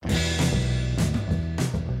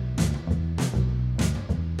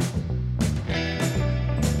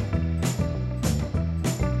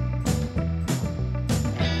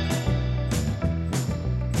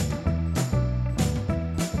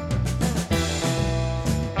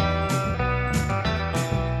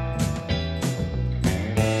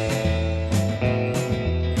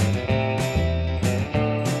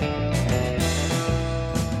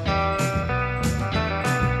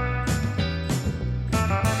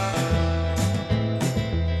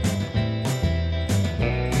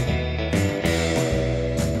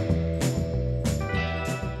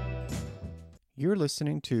You're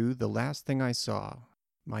listening to The Last Thing I Saw.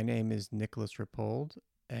 My name is Nicholas Ripold,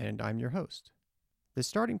 and I'm your host. The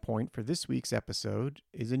starting point for this week's episode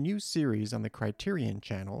is a new series on the Criterion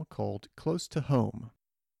channel called Close to Home.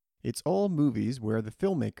 It's all movies where the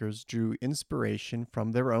filmmakers drew inspiration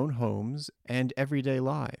from their own homes and everyday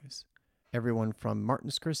lives. Everyone from Martin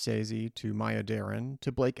Scorsese to Maya Deren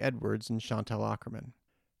to Blake Edwards and Chantal Akerman.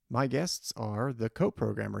 My guests are the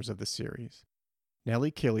co-programmers of the series.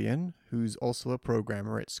 Nellie Killian, who's also a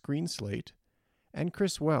programmer at Screen Slate, and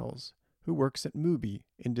Chris Wells, who works at Mubi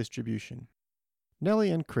in distribution.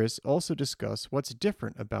 Nellie and Chris also discuss what's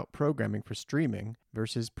different about programming for streaming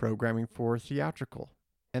versus programming for theatrical,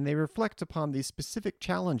 and they reflect upon the specific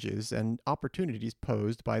challenges and opportunities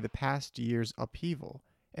posed by the past year's upheaval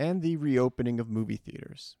and the reopening of movie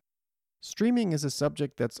theaters. Streaming is a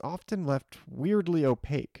subject that's often left weirdly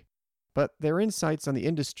opaque, but their insights on the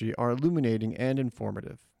industry are illuminating and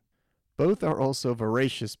informative. Both are also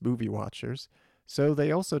voracious movie watchers, so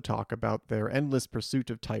they also talk about their endless pursuit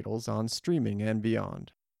of titles on streaming and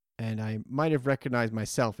beyond. And I might have recognized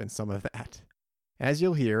myself in some of that. As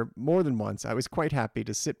you'll hear, more than once, I was quite happy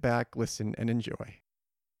to sit back, listen, and enjoy.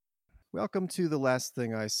 Welcome to The Last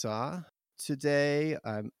Thing I Saw. Today,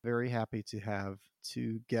 I'm very happy to have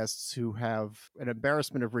two guests who have an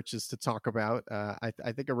embarrassment of riches to talk about. I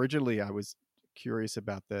think originally I was curious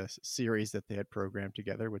about the series that they had programmed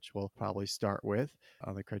together, which we'll probably start with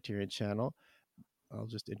on the Criterion channel. I'll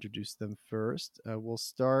just introduce them first. We'll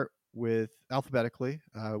start with alphabetically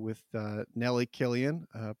with Nellie Killian,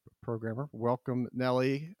 programmer. Welcome,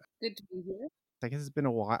 Nellie. Good to be here. I guess it's been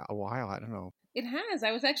a while. I don't know. It has.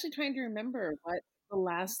 I was actually trying to remember what the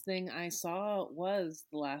last thing I saw was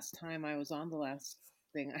the last time I was on the last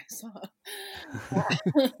thing I saw. But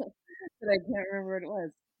I can't remember what it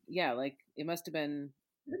was. Yeah, like it must have been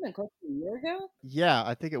close to a year ago. Yeah,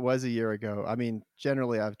 I think it was a year ago. I mean,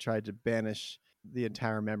 generally, I've tried to banish the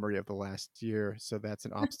entire memory of the last year, so that's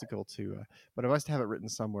an obstacle to. But I must have it written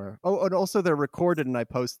somewhere. Oh, and also they're recorded and I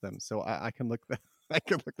post them, so I can look that. I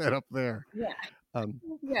can look that up there. Yeah,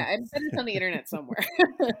 yeah. I bet it's on the internet somewhere.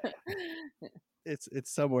 It's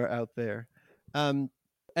somewhere out there. And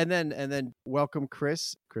then welcome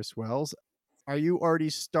Chris Wells. Are you already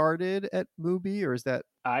started at Mubi, or is that?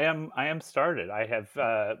 I am started. I have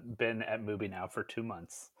been at Mubi now for 2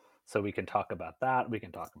 months, so we can talk about that. We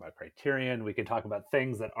can talk about Criterion. We can talk about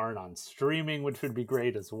things that aren't on streaming, which would be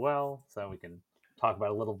great as well. So we can talk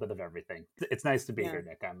about a little bit of everything. It's nice to be here,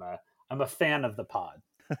 Nick. I'm a fan of the pod.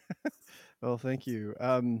 Well, thank you.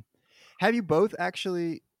 Have you both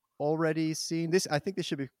actually already seen this? I think this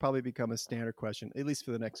should probably become a standard question, at least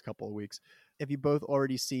for the next couple of weeks. Have you both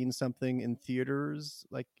already seen something in theaters,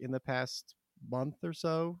 like in the past month or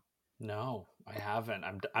so? No, I haven't.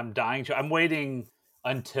 I'm dying to. I'm waiting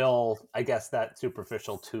until I guess that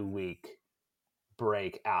superficial 2-week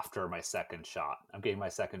break after my second shot. I'm getting my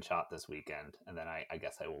second shot this weekend, and then I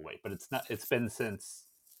guess I will wait. But it's been since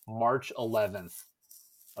March 11th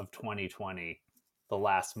of 2020, the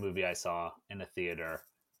last movie I saw in a theater,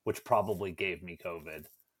 which probably gave me COVID,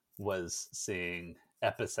 was seeing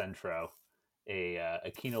Epicentro,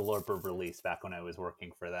 a Kino Lorber release back when I was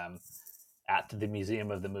working for them at the Museum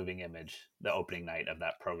of the Moving Image, the opening night of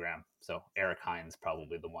that program. So Eric Hines,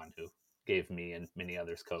 probably the one who gave me and many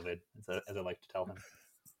others COVID, as I like to tell him.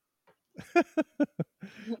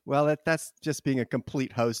 Well, that's just being a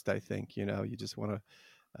complete host, I think. You just want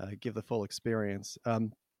to give the full experience.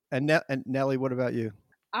 And Nellie, what about you?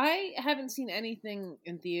 I haven't seen anything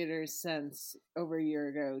in theaters since over a year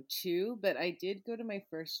ago, too. But I did go to my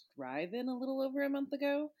first drive-in a little over a month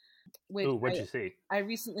ago. Ooh, what'd you see? I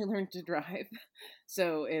recently learned to drive,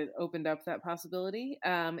 so it opened up that possibility.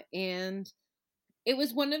 And it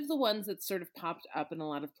was one of the ones that sort of popped up in a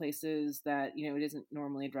lot of places that, it isn't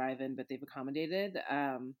normally a drive-in, but they've accommodated.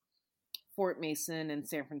 Fort Mason in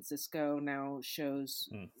San Francisco now shows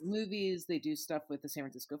movies. They do stuff with the San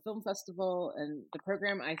Francisco Film Festival. And the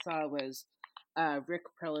program I saw was Rick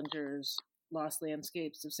Prelinger's Lost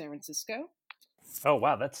Landscapes of San Francisco. Oh,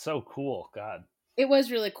 wow. That's so cool. God. It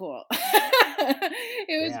was really cool.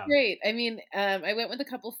 It was great. I mean, I went with a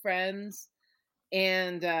couple friends,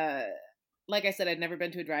 and like I said, I'd never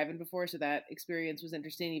been to a drive-in before, so that experience was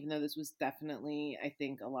interesting, even though this was definitely, I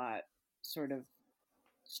think, a lot sort of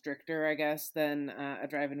stricter, I guess, than a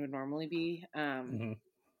drive-in would normally be.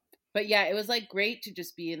 But yeah, it was like great to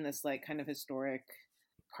just be in this like kind of historic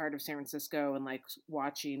part of San Francisco and like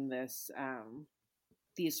watching this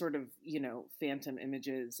these sort of, phantom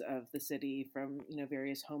images of the city from,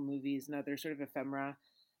 various home movies and other sort of ephemera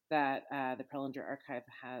that the Prelinger Archive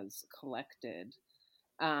has collected.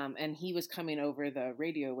 And he was coming over the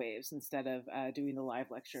radio waves instead of doing the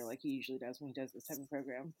live lecture like he usually does when he does this type of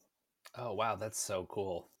program. Oh wow, that's so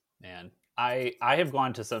cool, man. I have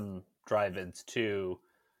gone to some drive-ins too,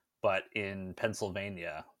 but in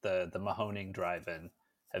Pennsylvania, the Mahoning Drive-In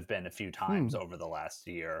have been a few times over the last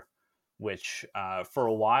year, which for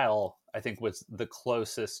a while I think was the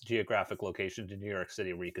closest geographic location to New York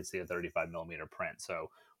City where you could see a 35 millimeter print. So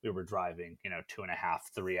we were driving, 2.5,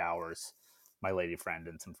 3 hours, my lady friend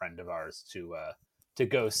and some friend of ours to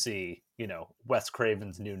go see, Wes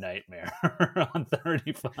Craven's New Nightmare on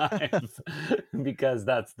 35 because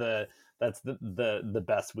that's the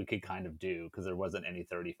best we could kind of do because there wasn't any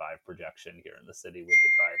 35 projection here in the city with the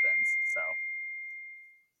drive-ins.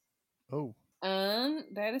 Oh.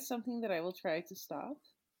 That is something that I will try to stop.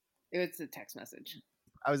 It's a text message.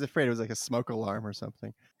 I was afraid it was like a smoke alarm or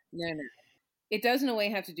something. No. It does in a way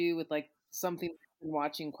have to do with like something I've been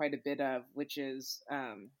watching quite a bit of, which is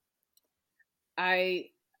I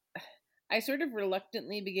sort of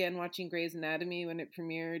reluctantly began watching Grey's Anatomy when it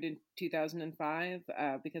premiered in 2005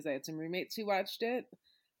 because I had some roommates who watched it.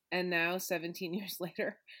 And now, 17 years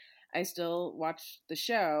later, I still watch the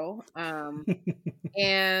show.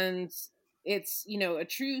 And it's, a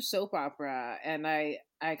true soap opera. And I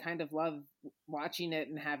kind of love watching it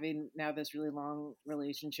and having now this really long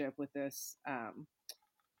relationship with this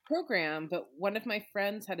program. But one of my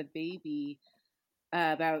friends had a baby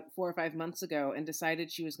about 4 or 5 months ago and decided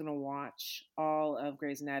she was going to watch all of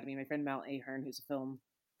Grey's Anatomy. My friend Mel Ahern, who's a film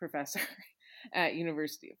professor at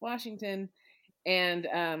University of Washington. And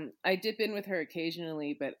I dip in with her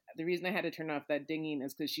occasionally, but the reason I had to turn off that dinging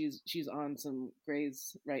is because she's on some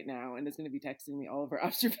Grey's right now and is going to be texting me all of her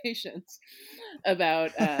observations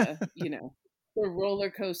about, the roller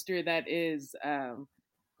coaster that is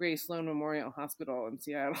Grey Sloan Memorial Hospital in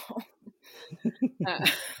Seattle.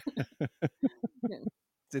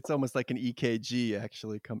 It's almost like an EKG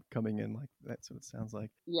actually coming in, like that's what it sounds like.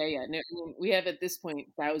 Yeah. No, I mean, we have at this point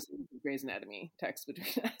thousands of Grey's Anatomy texts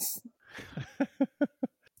between us.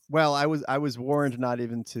 Well, I was warned not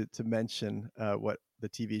even to mention what the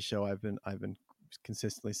TV show I've been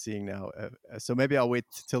consistently seeing now. So maybe I'll wait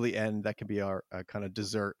till the end. That can be our kind of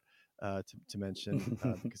dessert to mention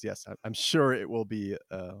because yes, I'm sure it will be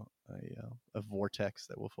a vortex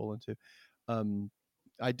that we'll fall into.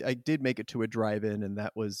 I did make it to a drive-in, and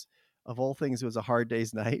that was, of all things, it was A Hard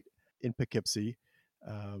Day's Night in Poughkeepsie,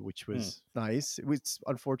 which was nice. It was,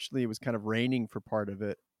 unfortunately, it was kind of raining for part of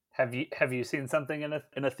it. Have you seen something in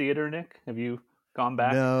a theater, Nick? Have you gone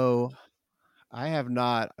back? No, I have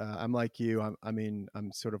not. I'm like you.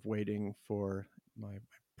 I'm sort of waiting for my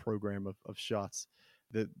program of shots.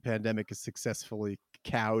 The pandemic has successfully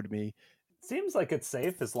cowed me. Seems like it's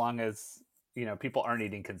safe as long as people aren't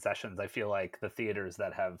eating concessions. I feel like the theaters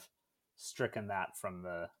that have stricken that from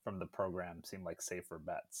the program seem like safer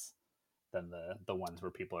bets than the ones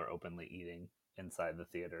where people are openly eating inside the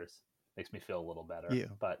theaters. Makes me feel a little better. Yeah.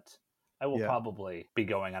 But I will probably be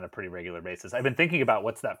going on a pretty regular basis. I've been thinking about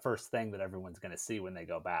what's that first thing that everyone's going to see when they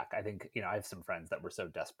go back. I think, I have some friends that were so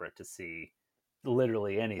desperate to see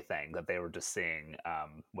literally anything that they were just seeing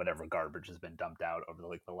whatever garbage has been dumped out over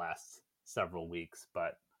the last several weeks.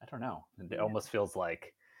 But I don't know. It almost feels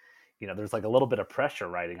like, there's like a little bit of pressure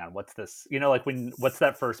riding on what's this, like what's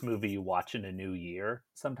that first movie you watch in a new year?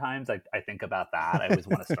 Sometimes I think about that. I always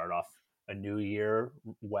want to start off a new year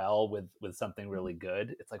well with something really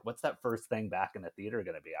good. It's like, what's that first thing back in the theater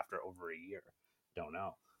going to be after over a year? Don't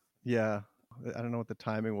know. Yeah. I don't know what the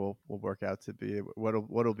timing will work out to be.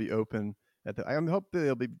 What'll be open at the, I hope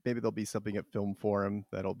there'll be something at Film Forum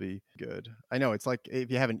that'll be good. I know it's like if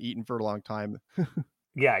you haven't eaten for a long time.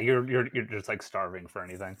 Yeah, you're just like starving for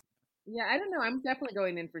anything. Yeah, I don't know. I'm definitely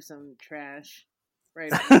going in for some trash. Right.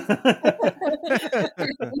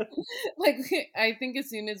 Like, I think as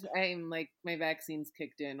soon as I'm like my vaccine's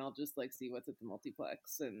kicked in, I'll just like see what's at the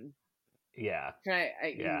multiplex and try.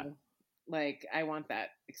 Like I want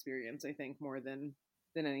that experience. I think more than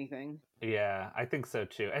anything. Yeah, I think so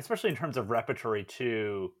too. Especially in terms of repertory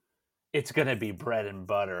too, it's going to be bread and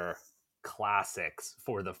butter classics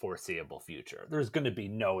for the foreseeable future. There's going to be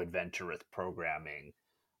no adventurous programming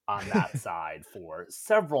on that side for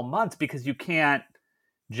several months because you can't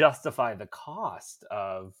justify the cost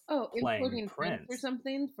of playing prints or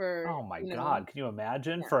something for. Oh my God, can you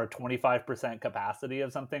imagine for a 25% capacity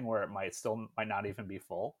of something where it might not even be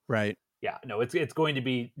full? Right. Yeah, no, it's going to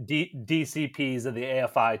be DCPs of the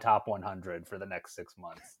AFI Top 100 for the next 6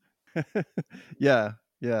 months. Yeah.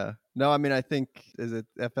 No, I mean, I think is it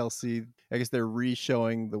FLC? I guess they're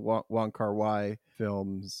re-showing the Wong Kar-wai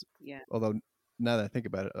films. Yeah. Although now that I think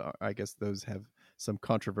about it, I guess those have some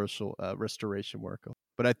controversial restoration work.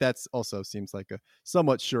 But that's also seems like a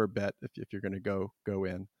somewhat sure bet if you're going to go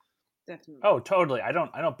in. Definitely. Oh, totally. I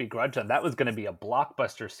don't begrudge them. That was going to be a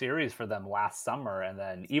blockbuster series for them last summer, and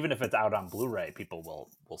then even if it's out on Blu-ray, people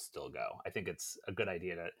will still go. I think it's a good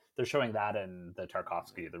idea they're showing that in the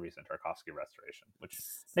recent Tarkovsky restoration, which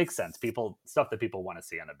makes sense. Stuff that people want to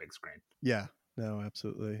see on a big screen. Yeah, no,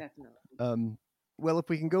 absolutely. Definitely. Well, if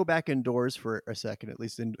we can go back indoors for a second, at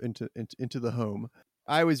least into the home,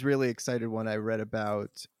 I was really excited when I read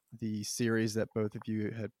about the series that both of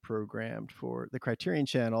you had programmed for the Criterion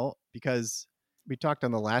channel, because we talked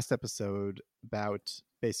on the last episode about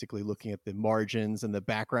basically looking at the margins and the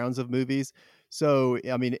backgrounds of movies. So,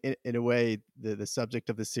 I mean, in a way, the subject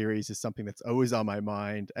of the series is something that's always on my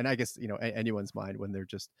mind, and I guess, anyone's mind when they're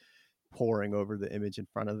just poring over the image in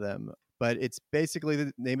front of them. But it's basically,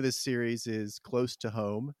 the name of this series is Close to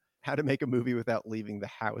Home: How to Make a Movie Without Leaving the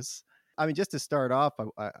House. I mean, just to start off,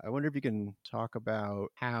 I wonder if you can talk about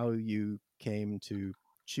how you came to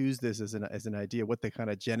choose this as an idea, what the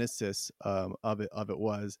kind of genesis of it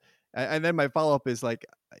was, and then my follow up is like,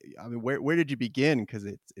 I mean, where did you begin? Because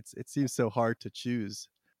it seems so hard to choose.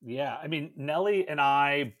 Yeah, I mean, Nellie and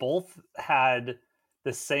I both had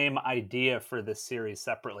the same idea for this series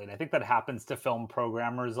separately, and I think that happens to film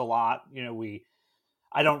programmers a lot.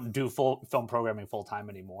 I don't do full film programming full time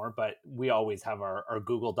anymore, but we always have our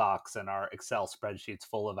Google Docs and our Excel spreadsheets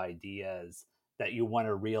full of ideas that you want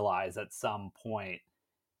to realize at some point.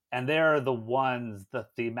 And they're the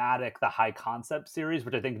thematic, the high concept series,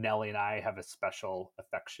 which I think Nellie and I have a special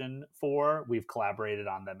affection for. We've collaborated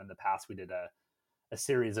on them in the past. We did a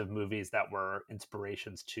series of movies that were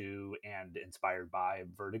inspirations to and inspired by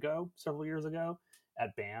Vertigo several years ago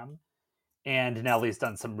at BAM. And Nellie's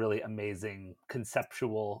done some really amazing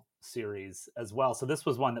conceptual series as well. So this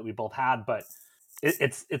was one that we both had, but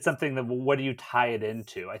it's something that, what do you tie it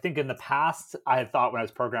into? I think in the past, I had thought when I was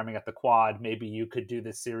programming at the Quad, maybe you could do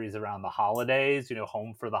this series around the holidays,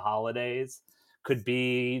 Home for the Holidays could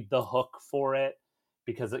be the hook for it,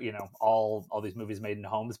 because, all these movies made in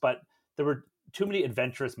homes. But there were too many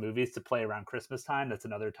adventurous movies to play around Christmas time. That's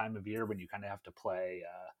another time of year when you kind of have to play,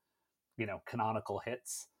 canonical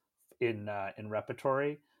hits in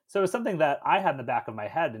repertory. So it's something that I had in the back of my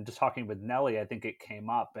head, and just talking with Nellie, I think it came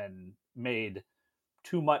up and made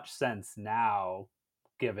too much sense now,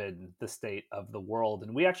 given the state of the world.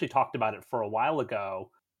 And we actually talked about it for a while ago,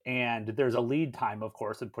 and there's a lead time, of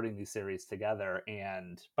course, in putting these series together.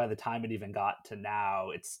 And by the time it even got to now,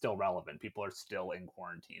 it's still relevant. People are still in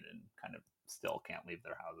quarantine and kind of still can't leave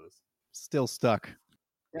their houses. Still stuck.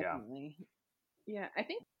 Definitely. Yeah, I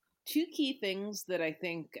think two key things that I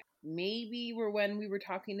think maybe were when we were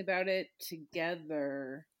talking about it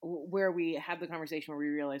together, where we had the conversation where we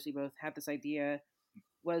realized we both had this idea,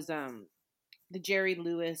 was the Jerry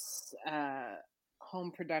Lewis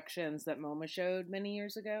home productions that MoMA showed many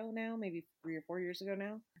years ago now, maybe 3 or 4 years ago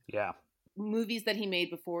now. Yeah. Movies that he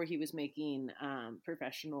made before he was making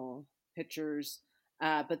professional pictures.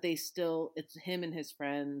 But it's him and his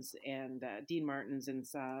friends, and Dean Martin's and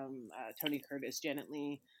some Tony Curtis, Janet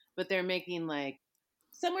Leigh. But they're making like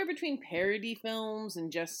somewhere between parody films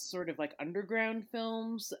and just sort of like underground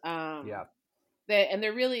films. Yeah. And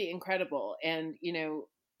they're really incredible. And,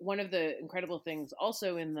 one of the incredible things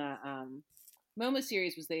also in the MoMA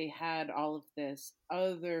series was they had all of this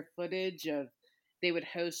other footage of, they would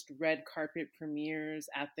host red carpet premieres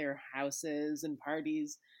at their houses and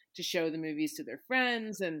parties to show the movies to their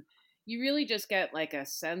friends. And you really just get like a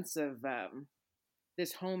sense of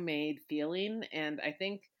this homemade feeling. And I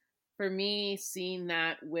think for me, seeing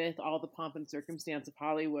that with all the pomp and circumstance of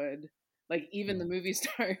Hollywood, like even the movie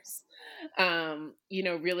stars,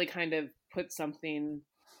 really kind of put something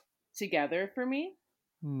together for me.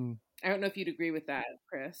 I don't know if you'd agree with that,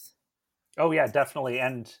 Chris. Oh yeah, definitely.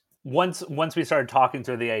 And once we started talking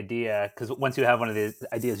through the idea, because once you have one of these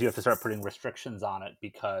ideas, you have to start putting restrictions on it,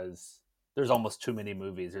 because there's almost too many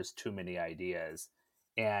movies, there's too many ideas.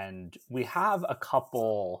 And we have a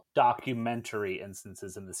couple documentary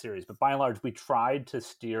instances in the series, but by and large, we tried to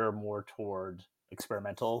steer more toward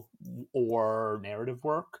experimental or narrative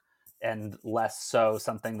work, and less so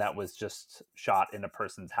something that was just shot in a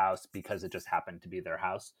person's house because it just happened to be their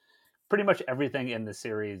house. Pretty much everything in the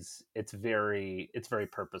series, it's very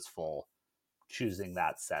purposeful choosing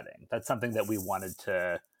that setting. That's something that we wanted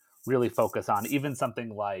to really focus on. Even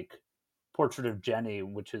something like Portrait of Jenny,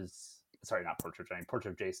 Portrait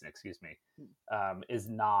of Jason, excuse me, is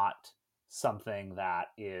not something that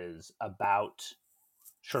is about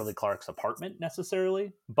Shirley Clark's apartment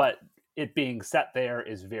necessarily, but it being set there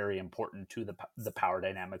is very important to the power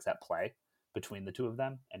dynamics at play between the two of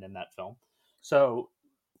them and in that film. So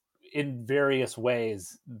in various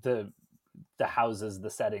ways, the houses, the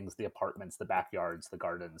settings, the apartments, the backyards, the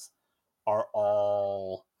gardens are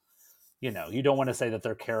all, you know, you don't want to say that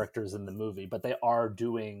they're characters in the movie, but they are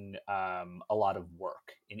doing a lot of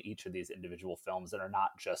work in each of these individual films that are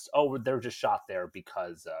not just, oh, they're just shot there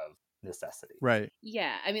because of necessity. Right.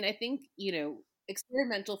 Yeah. I mean, I think, you know,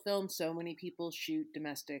 experimental film, so many people shoot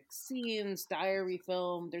domestic scenes, diary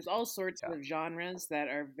film. There's all sorts of genres that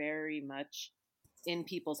are very much in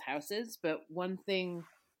people's houses. But one thing,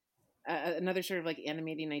 another sort of like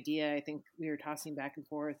animating idea, I think we were tossing back and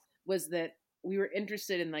forth, was that we were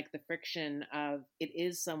interested in like the friction of it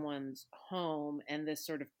is someone's home, and this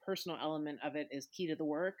sort of personal element of it is key to the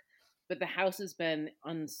work. But the house has been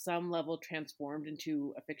on some level transformed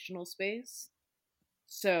into a fictional space.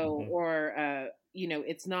 So, or, you know,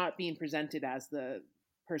 it's not being presented as the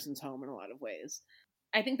person's home in a lot of ways.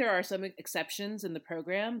 I think there are some exceptions in the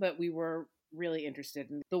program, but we were really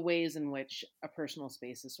interested in the ways in which a personal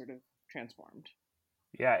space is sort of transformed.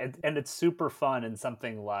 Yeah, and it's super fun in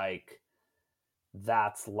something like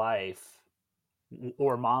That's Life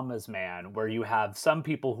or Mama's Man, where you have some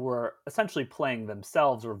people who are essentially playing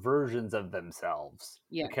themselves or versions of themselves,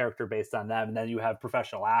 Yeah. a character based on them, and then you have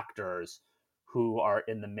professional actors who are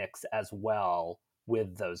in the mix as well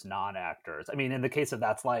with those non-actors. I mean, in the case of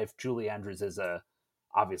That's Life, Julie Andrews is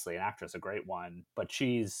obviously an actress, a great one, but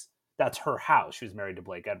that's her house. She was married to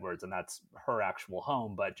Blake Edwards, and that's her actual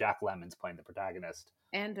home. But Jack Lemmon's playing the protagonist,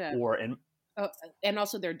 And and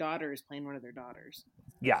also their daughter is playing one of their daughters.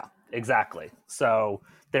 Yeah, exactly. So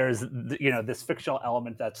there's, you know, this fictional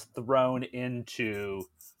element that's thrown into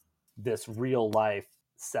this real life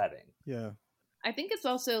setting. Yeah. I think it's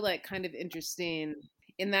also like kind of interesting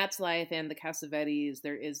in That's Life and the Cassavetes.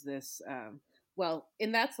 There is this, well,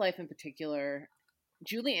 in That's Life in particular,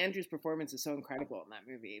 Julie Andrews' performance is so incredible in that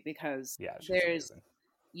movie because there's, amazing.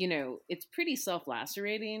 You know, it's pretty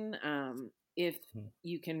self-lacerating. If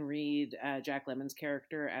you can read Jack Lemmon's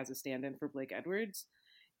character as a stand-in for Blake Edwards,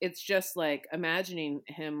 it's just like imagining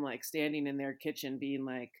him like standing in their kitchen being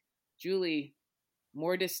like, Julie,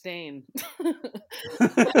 more disdain.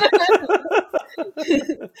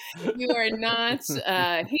 You are not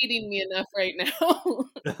hating me enough right now.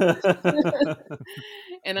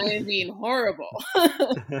 And I am being horrible.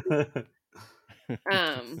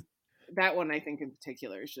 That one I think in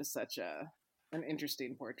particular is just such an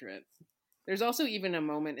interesting portrait. There's also even a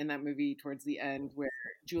moment in that movie towards the end where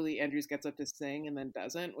Julie Andrews gets up to sing and then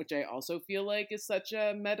doesn't, which I also feel like is such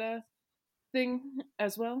a meta thing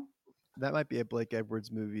as well. That might be a Blake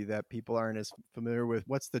Edwards movie that people aren't as familiar with.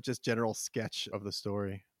 What's the just general sketch of the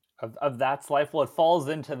story? Of That's Life? Well, it falls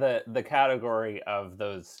into the category of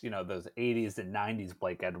those, you know, those 80s and 90s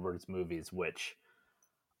Blake Edwards movies, which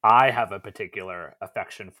I have a particular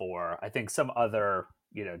affection for. I think some other,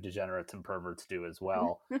 you know, degenerates and perverts do as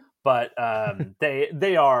well. But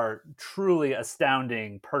they are truly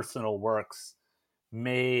astounding personal works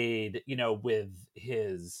made, you know, with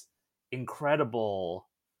his incredible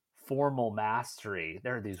formal mastery.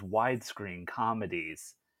 There are these widescreen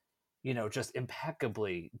comedies, you know, just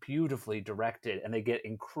impeccably, beautifully directed, and they get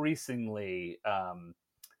increasingly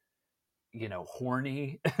you know,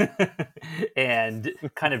 horny and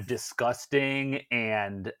kind of disgusting.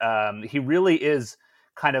 And he really is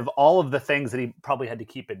kind of all of the things that he probably had to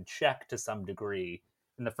keep in check to some degree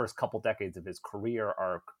in the first couple decades of his career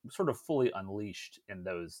are sort of fully unleashed in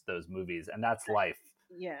those movies. And That's Life.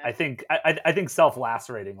 Yeah, I think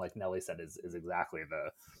self-lacerating, like Nellie said, is exactly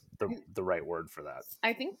the right word for that.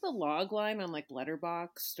 I think the log line on like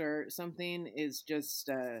Letterboxd or something is just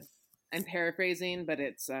I'm paraphrasing, but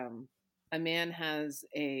it's a man has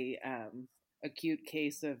a acute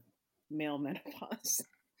case of male menopause.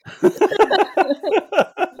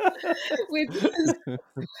 Which is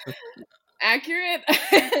accurate.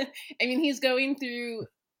 I mean, he's going through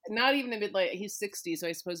not even a midlife, he's 60, so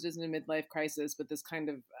I suppose it isn't a midlife crisis, but this kind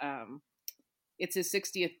of it's his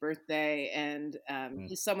 60th birthday, and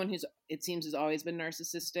he's someone who's, it seems, has always been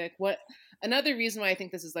narcissistic. What another reason why I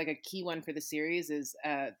think this is like a key one for the series is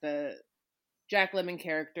the Jack Lemmon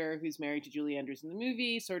character, who's married to Julie Andrews in the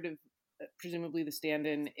movie, sort of presumably the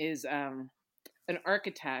stand-in, is an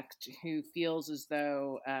architect who feels as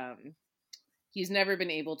though he's never been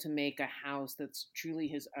able to make a house that's truly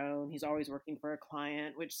his own. He's always working for a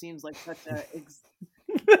client, which seems like such a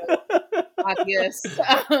obvious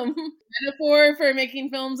metaphor for making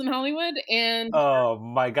films in Hollywood. And oh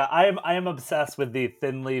my god, I am obsessed with the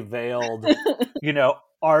thinly veiled, you know,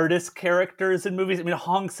 artist characters in movies. I mean,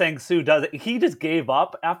 Hong Sang-soo does it. He just gave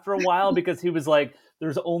up after a while because he was like,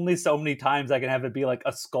 there's only so many times I can have it be like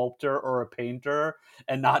a sculptor or a painter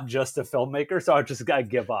and not just a filmmaker. So I just gotta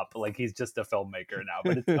give up. Like, he's just a filmmaker now.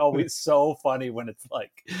 But it's always so funny when it's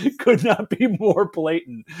like, could not be more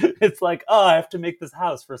blatant. It's like, oh, I have to make this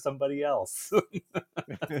house for somebody else.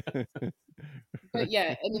 But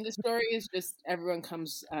yeah, I mean, the story is just everyone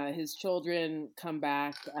comes, his children come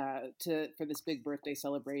back for this big birthday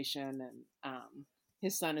celebration, and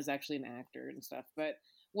his son is actually an actor and stuff. But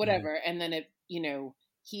whatever, and then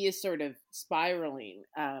he is sort of spiraling,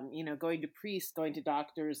 going to priests, going to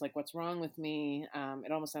doctors, like, what's wrong with me?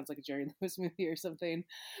 It almost sounds like a Jerry Lewis movie or something,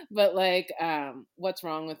 but like, what's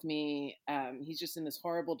wrong with me? He's just in this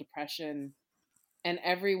horrible depression, and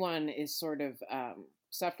everyone is sort of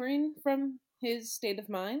suffering from his state of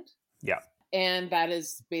mind. Yeah. And that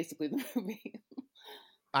is basically the movie.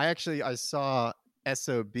 I saw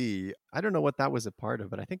SOB. I don't know what that was a part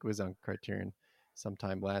of, but I think it was on Criterion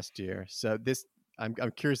sometime last year. So I'm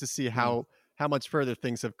curious to see how much further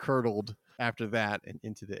things have curdled after that and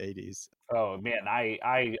into the 80s. Oh man,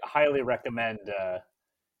 I highly recommend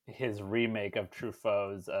his remake of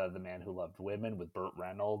Truffaut's The Man Who Loved Women with Burt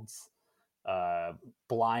Reynolds.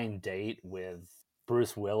 Blind Date with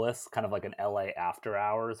Bruce Willis, kind of like an LA After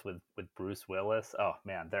Hours with Bruce Willis. Oh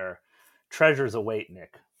man, they're treasures await,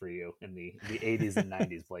 Nick, for you in the 80s and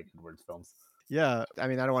 90s Blake Edwards films. Yeah, I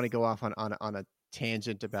mean, I don't want to go off on a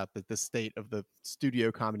tangent about the state of the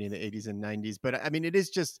studio comedy in the 80s and 90s, but I mean, it is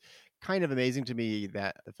just kind of amazing to me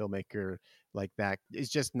that a filmmaker like that is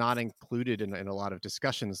just not included in a lot of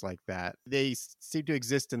discussions like that. They seem to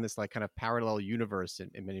exist in this like kind of parallel universe in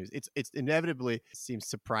many ways. It's inevitably seems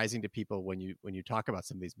surprising to people when you talk about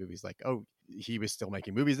some of these movies, like, oh, he was still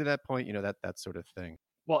making movies at that point, that sort of thing.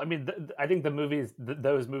 Well, I mean, I think the movies,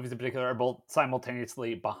 those movies in particular, are both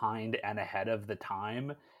simultaneously behind and ahead of the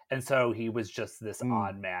time, and so he was just this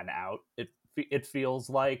odd man out. It feels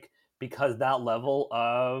like, because that level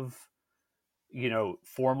of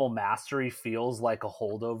formal mastery feels like a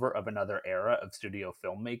holdover of another era of studio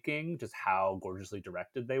filmmaking, just how gorgeously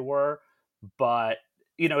directed they were. But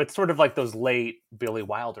it's sort of like those late Billy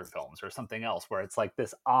Wilder films or something else, where it's like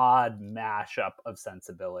this odd mashup of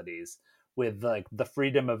sensibilities with like the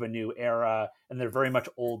freedom of a new era, and they're very much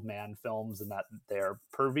old man films, and that they're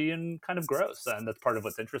pervy and kind of gross, and that's part of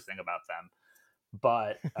what's interesting about them.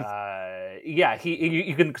 But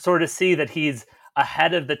you can sort of see that he's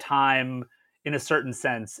ahead of the time in a certain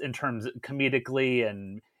sense, in terms of comedically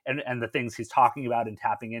and the things he's talking about and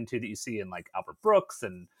tapping into that you see in like Albert Brooks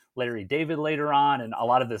and Larry David later on, and a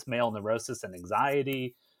lot of this male neurosis and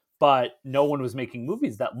anxiety. But no one was making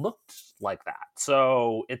movies that looked like that.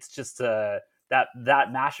 So it's just that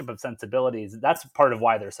mashup of sensibilities. That's part of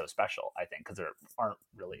why they're so special, I think, because there aren't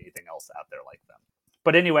really anything else out there like them.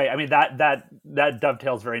 But anyway, I mean, that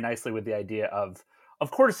dovetails very nicely with the idea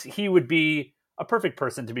of course, he would be a perfect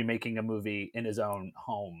person to be making a movie in his own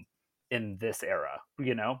home in this era.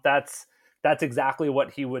 That's exactly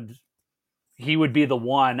what he would be, the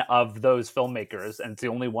one of those filmmakers, and it's the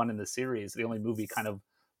only one in the series, the only movie kind of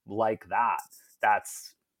like that.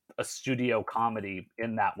 That's a studio comedy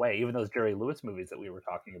in that way. Even those Jerry Lewis movies that we were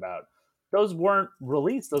talking about, those weren't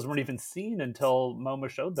released. Those weren't even seen until MoMA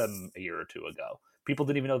showed them a year or two ago. People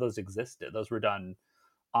didn't even know those existed. Those were done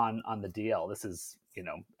on the DL. This is,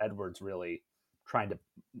 Edwards really trying to,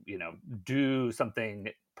 do something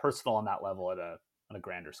personal on that level on a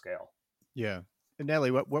grander scale. Yeah. And Nellie,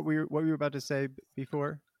 what were you about to say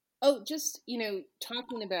before? Oh, just,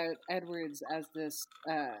 talking about Edwards as this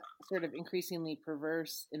sort of increasingly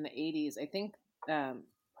perverse in the 80s, I think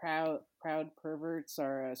proud perverts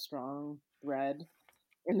are a strong thread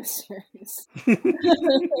in the series.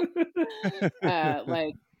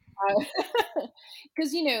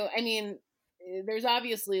 Because, I mean, there's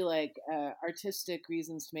obviously like artistic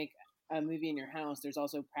reasons to make a movie in your house. There's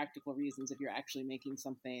also practical reasons if you're actually making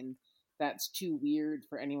something that's too weird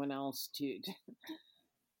for anyone else to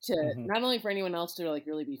not only for anyone else to like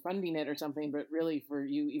really be funding it or something, but really for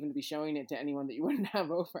you even to be showing it to anyone that you wouldn't have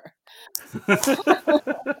over.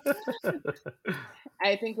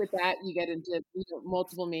 I think with that you get into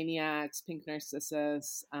Multiple Maniacs, Pink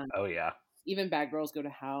Narcissus. Oh yeah. Even Bad Girls Go to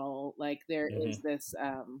Hell. Like there is this,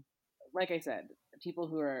 like I said, people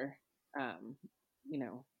who are,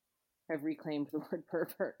 have reclaimed the word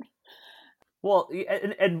pervert. Well,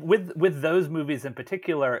 and with those movies in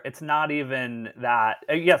particular, it's not even that.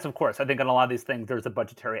 Yes, of course. I think on a lot of these things, there's a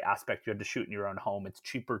budgetary aspect. You have to shoot in your own home. It's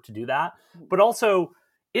cheaper to do that. But also,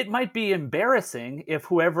 it might be embarrassing if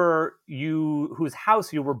whose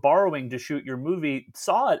house you were borrowing to shoot your movie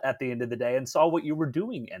saw it at the end of the day and saw what you were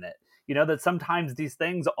doing in it. That sometimes these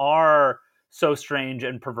things are so strange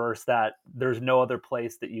and perverse that there's no other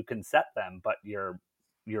place that you can set them but your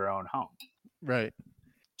own home. Right.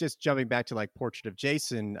 Just jumping back to like Portrait of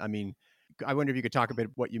Jason, I mean, I wonder if you could talk a bit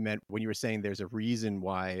what you meant when you were saying there's a reason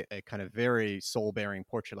why a kind of very soul-bearing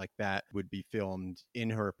portrait like that would be filmed in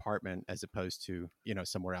her apartment as opposed to,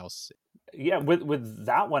 somewhere else. Yeah, with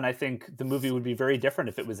that one, I think the movie would be very different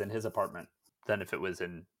if it was in his apartment than if it was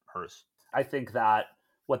in hers. I think that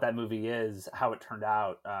what that movie is, how it turned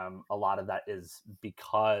out, a lot of that is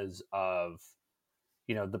because of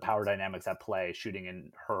the power dynamics at play, shooting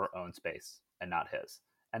in her own space and not his.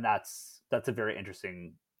 And that's a very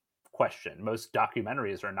interesting question. Most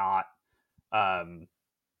documentaries are not,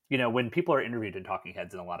 when people are interviewed in talking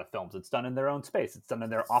heads in a lot of films, it's done in their own space. It's done in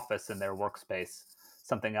their office, in their workspace,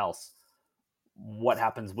 something else. What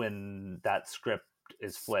happens when that script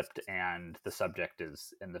is flipped and the subject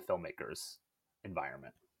is in the filmmaker's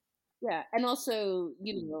environment? Yeah, and also,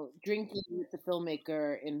 drinking with the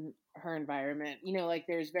filmmaker in her environment, like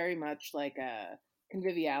there's very much like a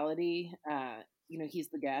conviviality. He's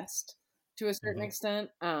the guest to a certain extent,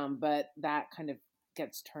 but that kind of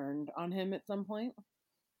gets turned on him at some point.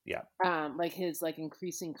 Yeah. Like his like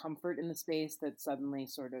increasing comfort in the space that suddenly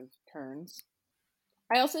sort of turns.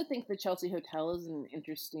 I also think the Chelsea Hotel is an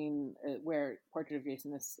interesting, where Portrait of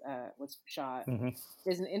Jason was shot,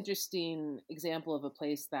 is an interesting example of a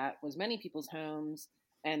place that was many people's homes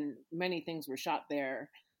and many things were shot there.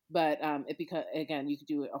 But again, you could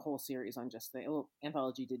do a whole series on just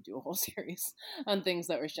Anthology did do a whole series on things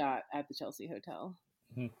that were shot at the Chelsea Hotel.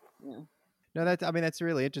 Yeah. No, that's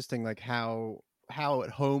really interesting. Like how at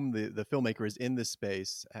home the filmmaker is in the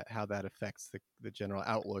space, how that affects the general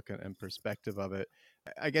outlook and perspective of it.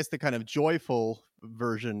 I guess the kind of joyful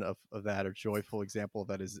version of that, or joyful example of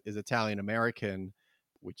that, is Italian American,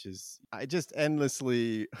 which is just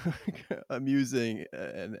endlessly amusing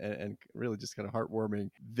and really just kind of heartwarming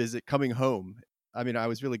visit coming home. I mean, I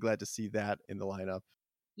was really glad to see that in the lineup.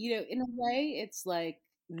 In a way, it's like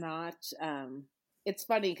not. It's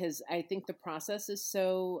funny because I think the process is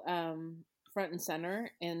so front and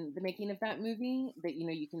center in the making of that movie that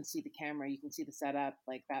you can see the camera, you can see the setup,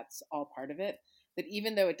 like that's all part of it. That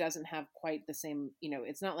even though it doesn't have quite the same,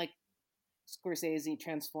 it's not like Scorsese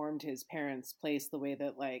transformed his parents' place the way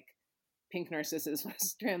that like Pink Narcissus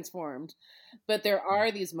was transformed. But there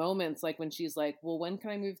are these moments like when she's like, well, when can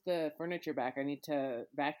I move the furniture back? I need to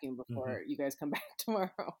vacuum before you guys come back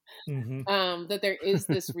tomorrow. That there is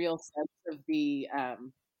this real sense of the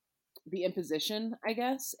imposition, I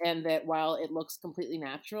guess, and that while it looks completely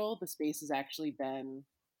natural, the space has actually been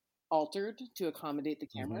altered to accommodate the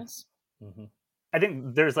cameras. I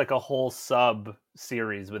think there's like a whole sub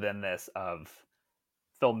series within this of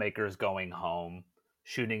filmmakers going home,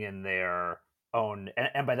 shooting in their own,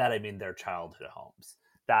 and by that I mean their childhood homes.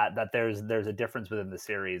 That there's a difference within the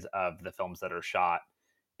series of the films that are shot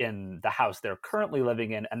in the house they're currently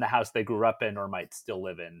living in and the house they grew up in or might still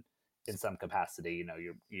live in some capacity.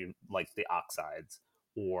 You like The Oxides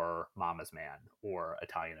or Mama's Man or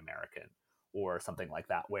Italian American or something like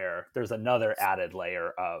that, where there's another added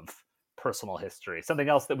layer of personal history, something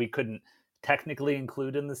else that we couldn't technically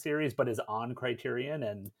include in the series but is on Criterion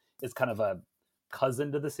and is kind of a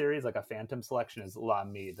cousin to the series, like a phantom selection, is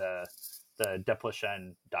L'Ami, the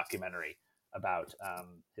Desplechin documentary about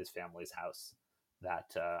his family's house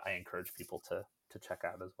that I encourage people to check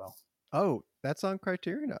out as well. Oh, that's on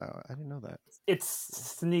Criterion? Oh, I didn't know that.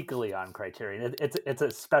 It's sneakily on Criterion. It's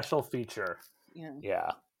a special feature.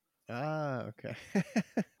 Yeah. Ah, okay.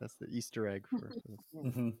 That's the Easter egg for.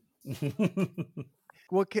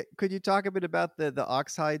 Well, could you talk a bit about the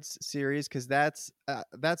Oxides series, because that's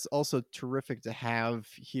also terrific to have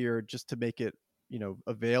here, just to make it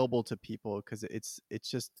available to people, because it's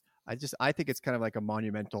just I think it's kind of like a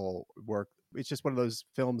monumental work. It's just one of those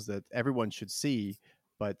films that everyone should see,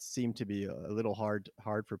 but seem to be a little hard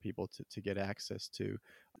for people to get access to.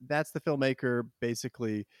 That's the filmmaker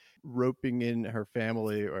basically roping in her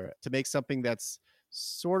family or to make something that's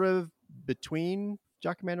sort of between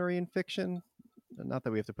documentary and fiction. Not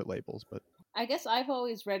that we have to put labels, but I guess I've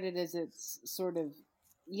always read it as it's sort of,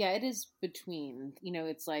 it is between,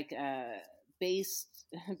 it's like based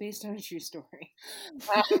on a true story.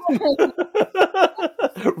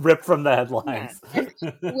 Ripped from the headlines. Yeah.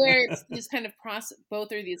 Where it's these kind of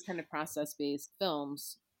both are these kind of process-based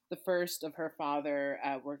films. The first of her father,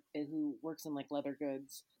 who works in like leather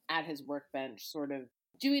goods at his workbench, sort of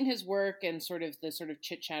doing his work and sort of the sort of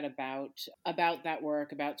chit chat about that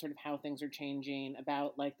work, about sort of how things are changing,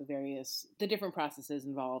 about like the different processes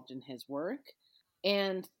involved in his work.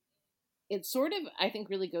 And it sort of, I think,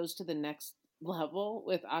 really goes to the next level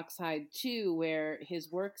with Oxide 2, where his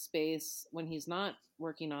workspace, when he's not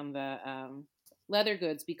working on the leather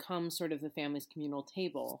goods, becomes sort of the family's communal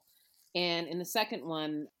table. And in the second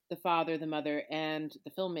one, the father, the mother, and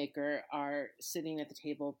the filmmaker are sitting at the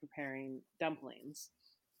table preparing dumplings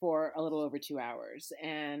for a little over 2 hours.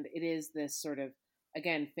 And it is this sort of,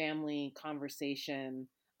 again, family conversation,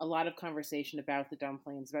 a lot of conversation about the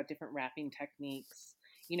dumplings, about different wrapping techniques,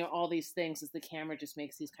 all these things, as the camera just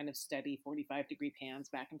makes these kind of steady 45-degree pans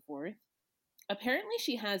back and forth. Apparently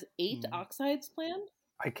she has 8 Oxides planned.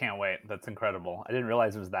 I can't wait. That's incredible. I didn't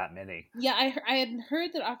realize it was that many. Yeah, I had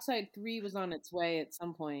heard that Oxide 3 was on its way at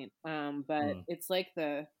some point, but it's like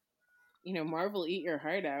the, Marvel, eat your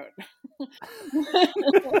heart out.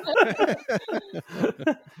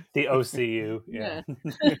 The OCU, yeah.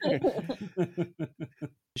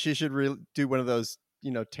 She should do one of those,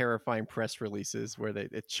 terrifying press releases where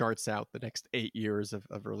it charts out the next 8 years of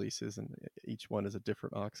releases, and each one is a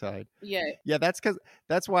different Oxide. Yeah,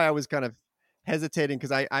 that's why I was kind of hesitating,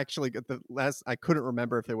 because I actually I couldn't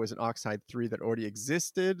remember if there was an Oxide 3 that already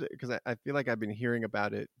existed, because I feel like I've been hearing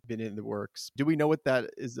about it, been in the works. Do we know what that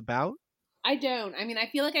is about? I don't. I mean, I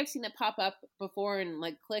feel like I've seen it pop up before and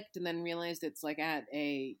like clicked and then realized it's like at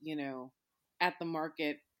a, at the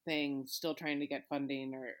market thing, still trying to get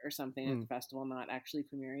funding or something at the festival, not actually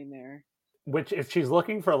premiering there. Which, if she's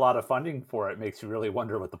looking for a lot of funding for it, makes you really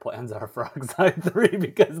wonder what the plans are for Oxide 3,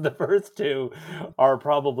 because the first two are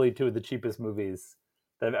probably two of the cheapest movies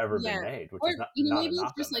that have ever been made, which is not maybe a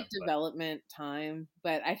it's just like development time,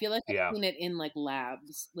 but I feel like I've seen it in like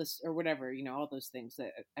labs lists or whatever, all those things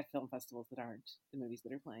that at film festivals that aren't the movies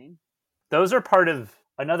that are playing. Those are part of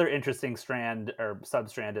another interesting strand or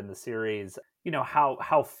substrand in the series.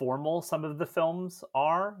 How formal some of the films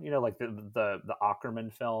are. Like the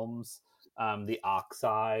Ackerman films, the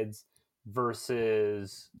Oxides,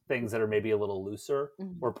 versus things that are maybe a little looser,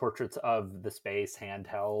 or portraits of the space,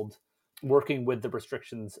 handheld, working with the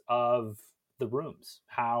restrictions of the rooms.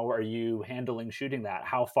 How are you handling shooting that?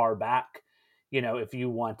 How far back? If you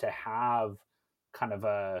want to have kind of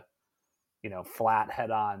a flat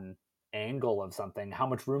head-on angle of something, how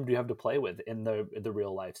much room do you have to play with in the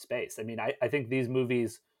real life space? I mean, I think these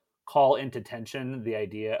movies call into tension the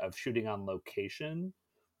idea of shooting on location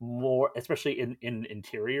more, especially in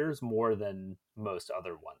interiors, more than most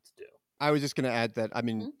other ones do. I was just going to add that, I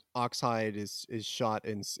mean, Oxide is shot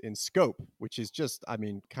in scope, which is just, I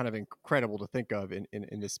mean, kind of incredible to think of in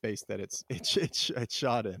the space that it's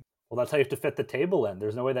shot in. Well, that's how you have to fit the table in.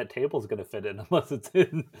 There's no way that table's going to fit in unless it's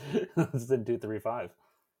in 235.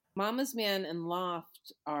 Mama's Man and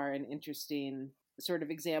Loft are an interesting sort of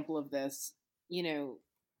example of this.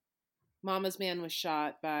 Mama's Man was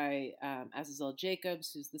shot by Azazel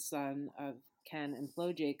Jacobs, who's the son of Ken and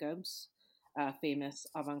Flo Jacobs, famous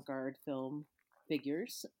avant-garde film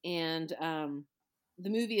figures. And the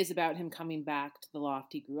movie is about him coming back to the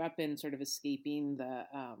loft he grew up in, sort of escaping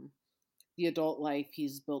the adult life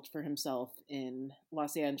he's built for himself in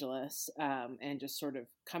Los Angeles, and just sort of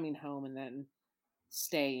coming home and then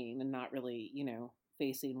staying and not really,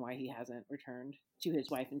 facing why he hasn't returned to his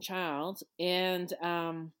wife and child. And,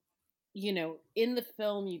 in the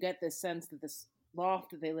film, you get this sense that this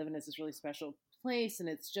loft that they live in is this really special place, and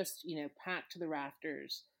it's just, packed to the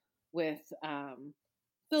rafters with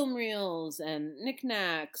film reels and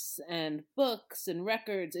knickknacks and books and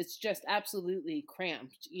records. It's just absolutely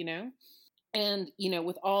cramped, And,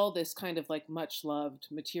 with all this kind of like much loved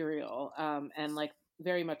material, and like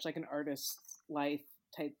very much like an artist's life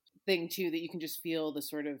type thing too, that you can just feel the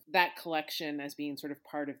sort of that collection as being sort of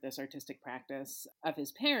part of this artistic practice of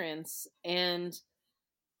his parents. And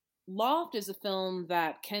Loft is a film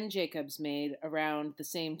that Ken Jacobs made around the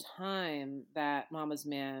same time that Mama's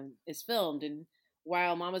Man is filmed. And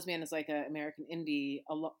while Mama's Man is like an American indie,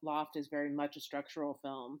 Loft is very much a structural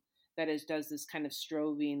film that does this kind of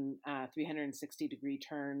strobing 360-degree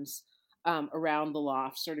turns around the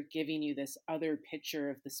loft, sort of giving you this other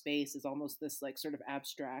picture of the space as almost this like sort of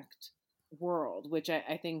abstract world, which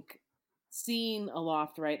I think seeing a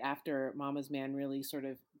loft right after Mama's Man really sort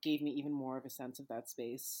of gave me even more of a sense of that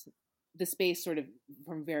space. The space sort of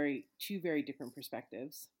from two very different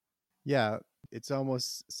perspectives. Yeah, it's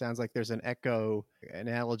almost sounds like there's an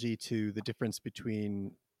analogy to the difference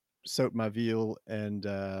between Saute Ma Ville and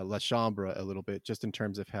La Chambre a little bit, just in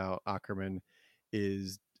terms of how Ackerman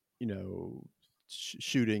is,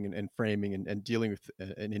 shooting and framing and dealing with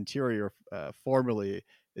an interior formally.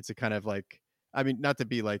 It's a kind of like, I mean, not to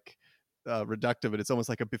be like reductive, but it's almost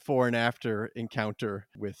like a before and after encounter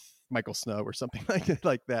with Michael Snow or something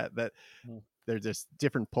like that. That they're just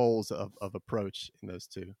different poles of approach in those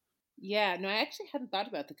two. Yeah, no, I actually hadn't thought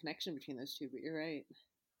about the connection between those two, but you're right.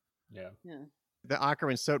 Yeah. The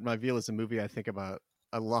Ocarina Sot Maville is a movie I think about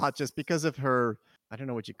a lot just because of her, I don't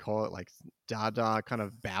know what you call it, like Dada kind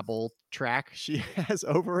of babble track she has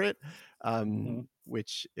over it,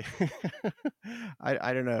 which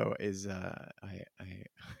I don't know is I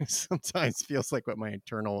sometimes feels like what my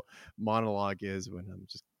internal monologue is when I'm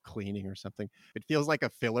just cleaning or something. It feels like a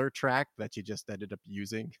filler track that you just ended up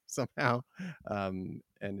using somehow, and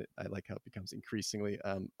I like how it becomes increasingly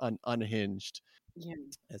unhinged Yeah.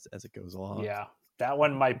 as it goes along. Yeah, that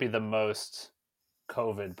one might be the most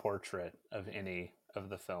COVID portrait of any of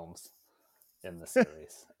the films in the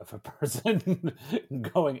series of a person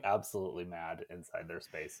going absolutely mad inside their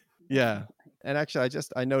space. Yeah. And actually,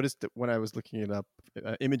 I noticed that when I was looking it up,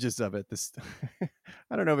 images of it. This,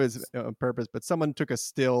 I don't know if it's on purpose, but someone took a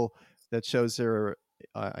still that shows her,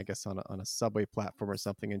 I guess, on a subway platform or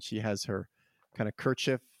something, and she has her kind of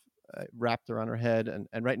kerchief wrapped around her head, and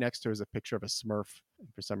right next to her is a picture of a Smurf. And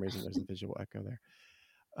for some reason, there's a visual echo there.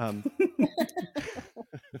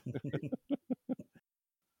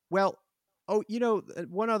 Well, oh,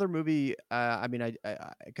 one other movie. I mean, I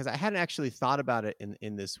because I hadn't actually thought about it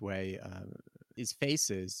in this way. Is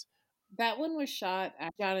Faces. That one was shot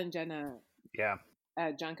at John and Jenna. Yeah.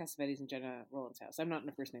 John Cassavetes and Jenna Rowland's house. I'm not on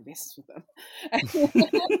a first name basis with them.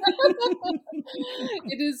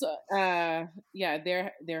 It is, yeah,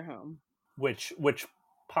 their home, which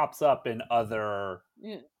pops up in other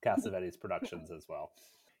Cassavetes productions as well.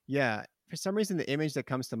 Yeah, for some reason, the image that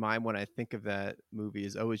comes to mind when I think of that movie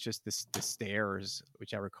is always just the stairs,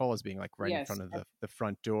 which I recall as being like right in front of the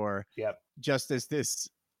front door. Yep. Just as this,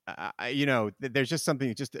 there's just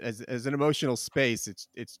something just as an emotional space.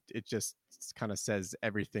 It just kind of says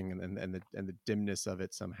everything, and the dimness of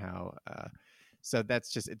it somehow. So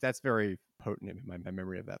that's very potent in my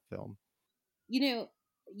memory of that film.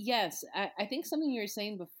 Yes, I think something you were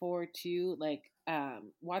saying before too, like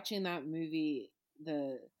watching that movie,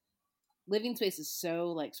 the living space is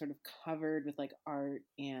so like sort of covered with like art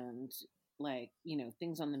and like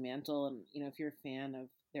things on the mantle, and if you're a fan of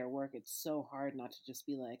their work, it's so hard not to just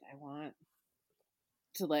be like, I want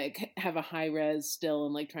to like have a high res still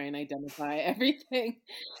and like try and identify everything,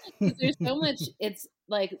 because there's so much. It's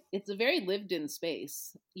like it's a very lived in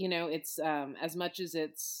space, it's as much as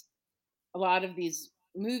it's a lot of these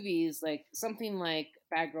movies, like something like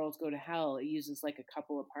Bad Girls Go to Hell, it uses like a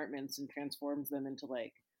couple apartments and transforms them into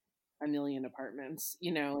like a million apartments,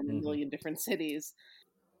 in a million different cities.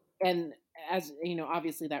 And as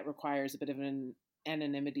obviously that requires a bit of an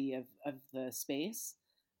anonymity of the space,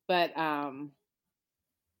 but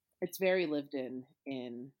it's very lived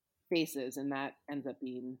in faces, and that ends up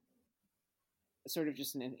being sort of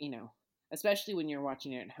just an especially when you're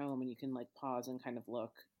watching it at home and you can like pause and kind of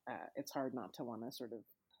look, it's hard not to want to sort of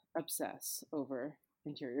obsess over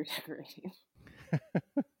interior decorating.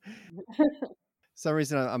 Some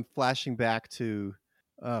reason I'm flashing back to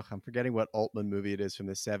I'm forgetting what Altman movie it is from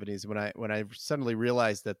the 70s when I suddenly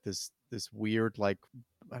realized that this weird, like,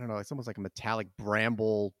 I don't know, it's almost like a metallic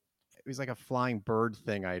bramble, it was like a flying bird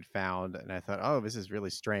thing I had found, and I thought, oh, this is really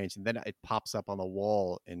strange, and then it pops up on the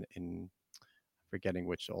wall in forgetting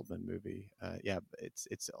which Altman movie. Yeah,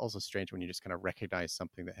 it's also strange when you just kind of recognize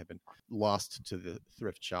something that had been lost to the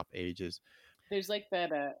thrift shop ages. There's like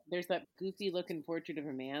that there's that goofy looking portrait of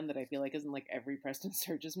a man that I feel like is in like every Preston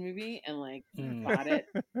Sturges movie, and like got it.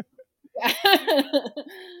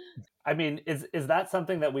 I mean, is that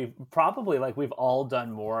something that we've probably, like, we've all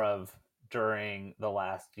done more of during the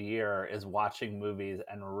last year, is watching movies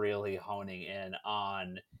and really honing in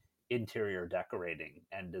on interior decorating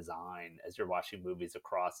and design as you're watching movies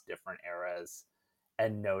across different eras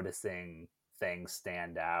and noticing things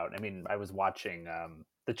stand out. I mean, I was watching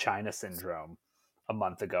The China Syndrome a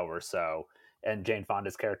month ago or so, and Jane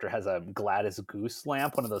Fonda's character has a Gladys goose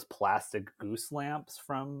lamp, one of those plastic goose lamps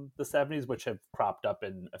from the 70s, which have cropped up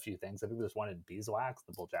in a few things. I think there's one in Beeswax,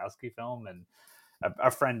 the Buljowski film, and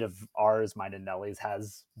a friend of ours, mine and Nellie's,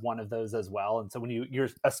 has one of those as well. And so when you're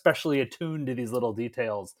especially attuned to these little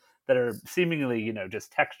details that are seemingly,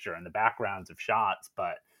 just texture in the backgrounds of shots,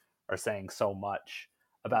 but are saying so much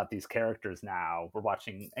about these characters now. We're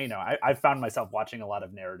watching, I found myself watching a lot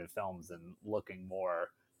of narrative films and looking more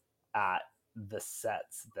at the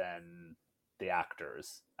sets than the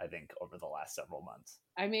actors, I think, over the last several months.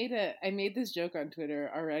 I made this joke on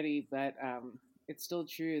Twitter already, but it's still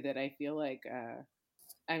true that I feel like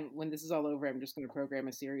when this is all over, I'm just going to program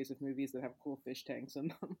a series of movies that have cool fish tanks in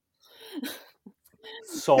them.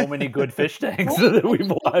 So many good fish tanks that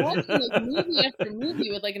we've watched. Like movie after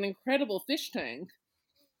movie with like an incredible fish tank.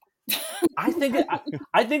 I think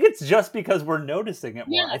I think it's just because we're noticing it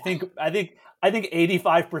more. Yeah. I think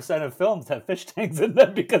 85% of films have fish tanks in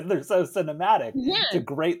them because they're so cinematic. Yeah. It's a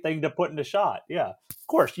great thing to put in a shot. Yeah. Of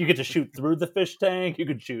course, you get to shoot through the fish tank, you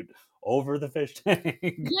can shoot over the fish tank.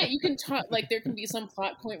 Yeah, you can talk like there can be some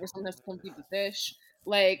plot point where someone has to come feed the fish.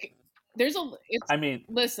 Like there's a it's I mean,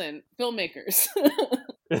 listen, filmmakers.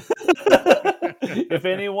 if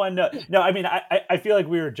anyone no, I mean, I feel like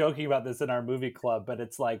we were joking about this in our movie club, but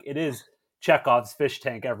it's like it is Chekhov's fish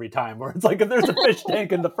tank every time, where it's like if there's a fish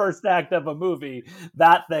tank in the first act of a movie,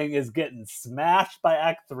 that thing is getting smashed by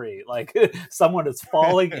act 3. Like someone is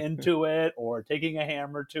falling into it or taking a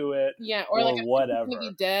hammer to it, Yeah, or like or a fish is whatever. gonna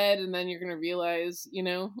be dead, and then you're gonna realize,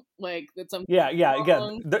 like that something Yeah.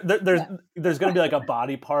 wrong. There's going to be like a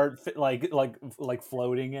body part, like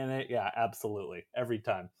floating in it. Yeah, absolutely, every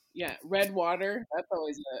time. Yeah, red water. That's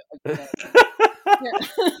always a good one.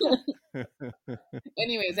 Yeah.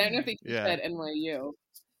 Anyways, I don't know if they teach Yeah. that at NYU.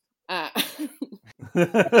 Uh,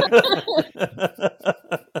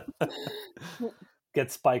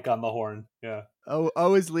 Get Spike on the horn. Yeah. Oh,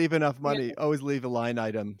 always leave enough Yeah. money. Always leave a line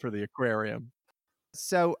item for the aquarium.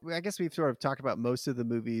 So I guess we've sort of talked about most of the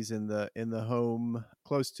movies in the home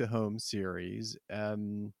close to home series.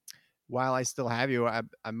 While I still have you,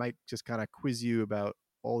 I might just kind of quiz you about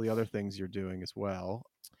all the other things you're doing as well.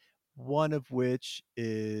 One of which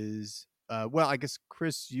is well, I guess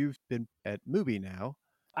Chris, you've been at Movie now.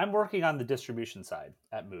 I'm working on the distribution side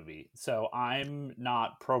at Movie, so I'm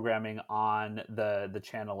not programming on the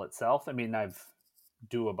channel itself. I mean, I've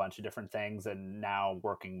do a bunch of different things, and now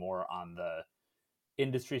working more on the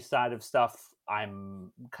industry side of stuff.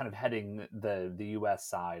 I'm kind of heading the US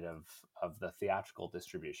side of the theatrical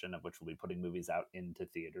distribution, of which we'll be putting movies out into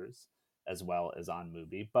theaters as well as on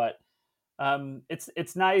Movie. But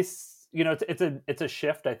it's nice, it's a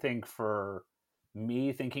shift, I think, for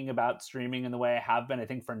me thinking about streaming in the way I have been. I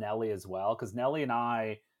think for Nellie as well, because Nellie and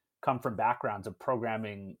I come from backgrounds of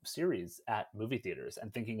programming series at movie theaters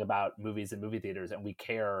and thinking about movies in movie theaters, and we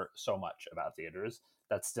care so much about theaters.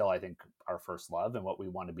 That's still, I think, our first love and what we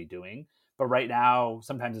want to be doing. But right now,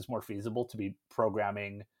 sometimes it's more feasible to be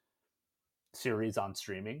programming series on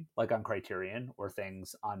streaming, like on Criterion, or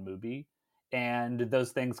things on Mubi, and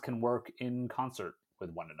those things can work in concert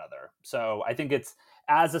with one another. So I think it's,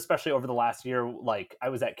 as especially over the last year, like I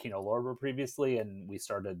was at Kino Lorber previously, and we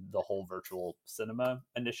started the whole virtual cinema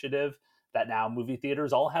initiative, that now movie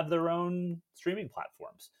theaters all have their own streaming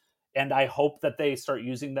platforms. And I hope that they start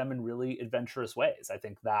using them in really adventurous ways. I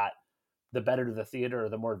think that the better the theater,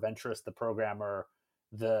 the more adventurous the programmer,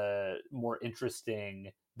 the more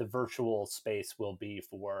interesting the virtual space will be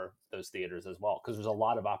for those theaters as well. Because there's a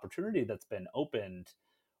lot of opportunity that's been opened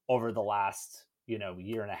over the last,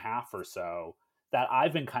 year and a half or so, that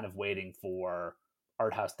I've been kind of waiting for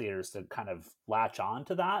art house theaters to kind of latch on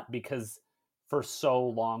to that, because for so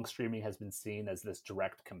long streaming has been seen as this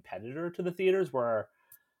direct competitor to the theaters, where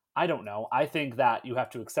I don't know. I think that you have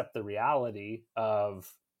to accept the reality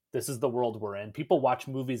of this is the world we're in. People watch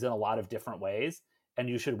movies in a lot of different ways, and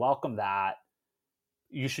you should welcome that.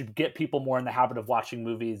 You should get people more in the habit of watching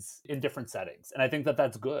movies in different settings. And I think that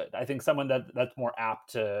that's good. I think someone that's more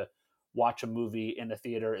apt to watch a movie in a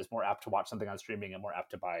theater is more apt to watch something on streaming and more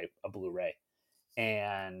apt to buy a Blu-ray.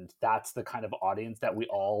 And that's the kind of audience that we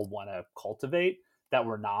all want to cultivate, that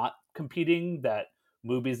we're not competing, that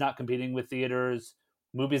movies not competing with theaters,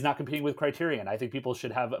 movies not competing with Criterion. I think people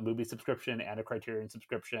should have a movie subscription and a Criterion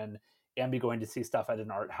subscription, and be going to see stuff at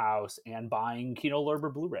an art house and buying Kino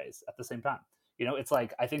Lorber Blu-rays at the same time. It's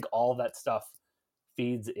like, I think all that stuff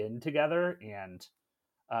feeds in together. And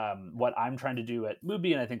what I'm trying to do at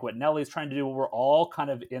Mubi, and I think what Nellie's trying to do, we're all kind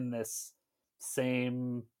of in this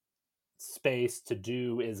same space to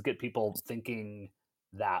do, is get people thinking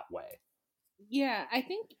that way. Yeah, I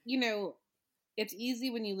think, it's easy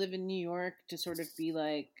when you live in New York to sort of be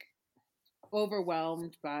like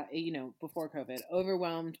overwhelmed by, before COVID,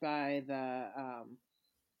 overwhelmed by the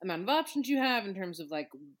amount of options you have in terms of like,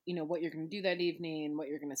 what you're going to do that evening, what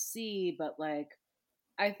you're going to see. But like,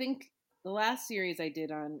 I think the last series I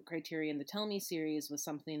did on Criterion, the Tell Me series, was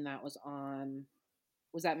something that was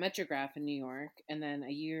at Metrograph in New York, and then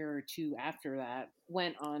a year or two after that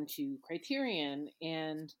went on to Criterion.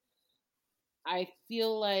 And I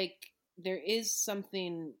feel like there is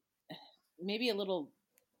something, maybe a little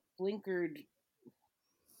blinkered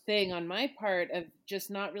thing on my part, of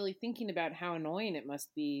just not really thinking about how annoying it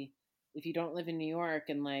must be if you don't live in New York,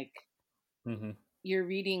 and like Mm-hmm. you're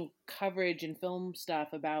reading coverage and film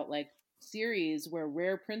stuff about like series where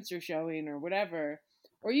rare prints are showing or whatever,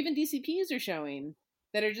 or even DCPs are showing,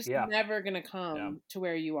 that are just Yeah. never going to come to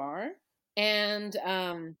where you are. And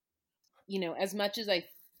as much as I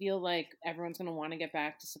feel like everyone's going to want to get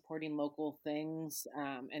back to supporting local things,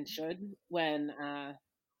 and should, when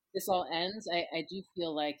this all ends, I do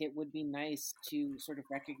feel like it would be nice to sort of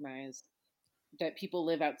recognize that people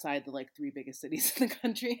live outside the like 3 biggest cities in the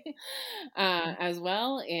country, as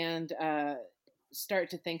well, and start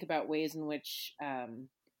to think about ways in which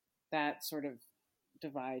that sort of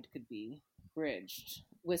divide could be bridged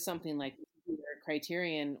with something like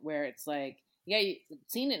Criterion, where it's like, yeah,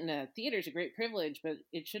 seeing it in a theater is a great privilege, but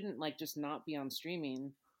it shouldn't like just not be on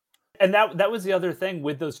streaming. And that was the other thing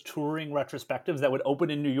with those touring retrospectives that would open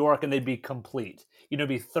in New York and they'd be complete.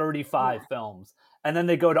 Be 35 films. And then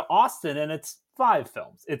they go to Austin and it's 5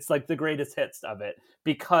 films. It's like the greatest hits of it,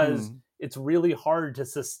 because it's really hard to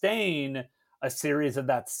sustain a series of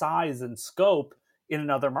that size and scope in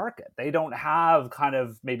another market. They don't have kind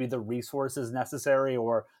of maybe the resources necessary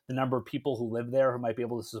or the number of people who live there who might be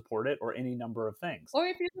able to support it, or any number of things. Or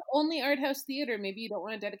if you're the only art house theater, maybe you don't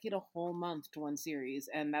want to dedicate a whole month to one series,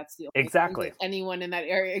 and that's the only exactly thing that anyone in that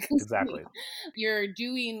area can exactly see. You're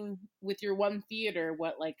doing with your one theater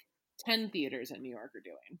what like 10 theaters in New York are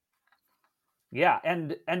doing. Yeah,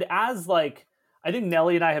 and as like, I think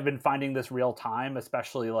Nellie and I have been finding this real time,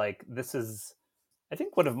 especially like this is, I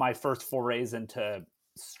think, one of my first forays into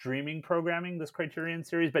streaming programming, this Criterion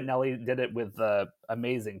series, but Nellie did it with the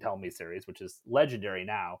amazing Tell Me series, which is legendary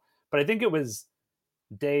now. But I think it was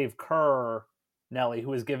Dave Kerr, Nellie, who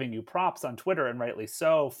was giving you props on Twitter, and rightly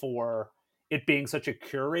so, for it being such a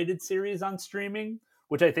curated series on streaming,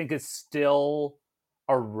 which I think is still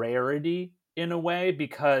a rarity in a way,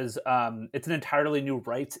 because it's an entirely new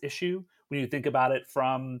rights issue when you think about it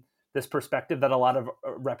from this perspective that a lot of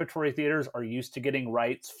repertory theaters are used to getting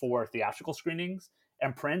rights for theatrical screenings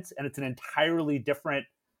and prints, and it's an entirely different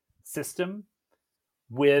system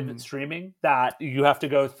with streaming that you have to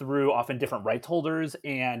go through often different rights holders,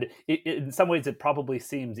 and in some ways it probably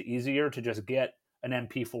seems easier to just get an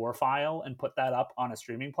MP4 file and put that up on a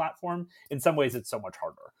streaming platform. In some ways it's so much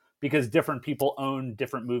harder because different people own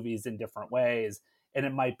different movies in different ways, and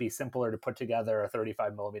it might be simpler to put together a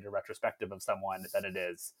 35 millimeter retrospective of someone than it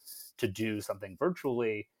is to do something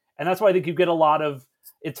virtually. And that's why I think you get a lot of,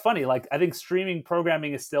 it's funny, like I think streaming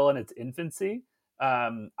programming is still in its infancy.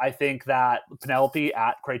 I think that Penelope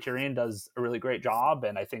at Criterion does a really great job,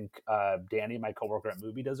 and I think Danny, my coworker at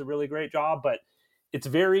Movie, does a really great job, but it's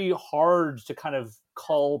very hard to kind of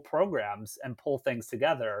cull programs and pull things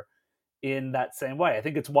together in that same way. I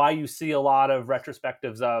think it's why you see a lot of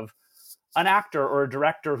retrospectives of an actor or a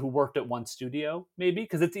director who worked at one studio, maybe,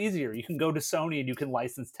 because it's easier. You can go to Sony and you can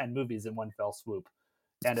license 10 movies in one fell swoop,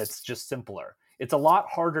 and it's just simpler. It's a lot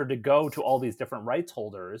harder to go to all these different rights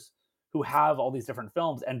holders who have all these different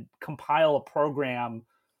films and compile a program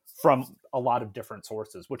from a lot of different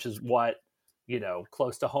sources, which is what,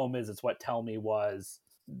 Close to Home is. It's what Tell Me was.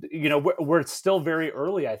 We're still very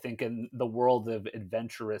early, I think, in the world of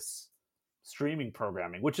adventurous streaming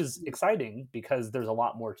programming, which is exciting because there's a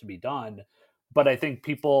lot more to be done. But I think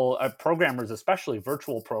people, programmers, especially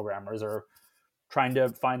virtual programmers, are trying to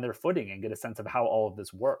find their footing and get a sense of how all of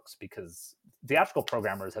this works, because theatrical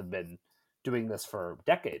programmers have been doing this for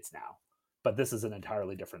decades now, but this is an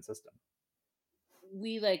entirely different system.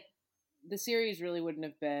 The series really wouldn't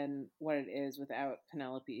have been what it is without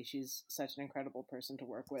Penelope. She's such an incredible person to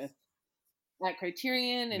work with at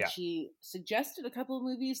Criterion, and she suggested a couple of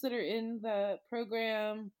movies that are in the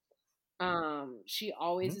program. She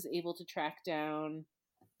always is able to track down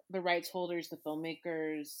the rights holders, the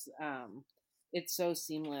filmmakers. It's so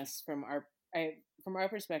seamless from our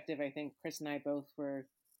perspective. I think Chris and I both were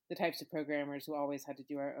the types of programmers who always had to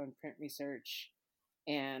do our own print research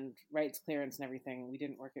and rights clearance and everything. We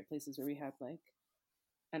didn't work at places where we had like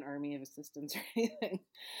an army of assistants or anything.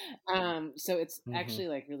 So it's actually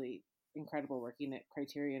like really incredible working at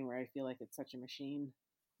Criterion, where I feel like it's such a machine,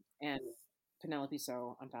 and Penelope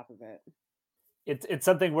so on top of it. It's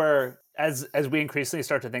something where as we increasingly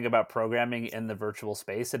start to think about programming in the virtual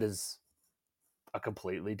space, it is a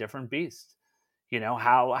completely different beast.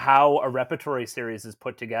 How a repertory series is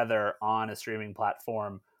put together on a streaming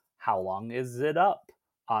platform. How long is it up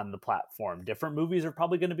on the platform? Different movies are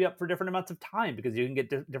probably going to be up for different amounts of time because you can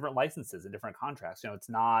get different licenses and different contracts. It's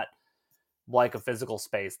not like a physical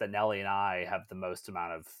space that Nellie and I have the most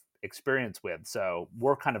amount of experience with. So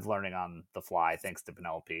we're kind of learning on the fly, thanks to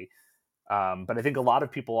Penelope. But I think a lot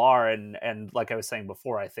of people are, and like I was saying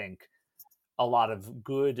before, I think a lot of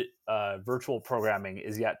good virtual programming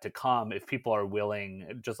is yet to come if people are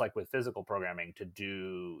willing, just like with physical programming, to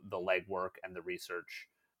do the legwork and the research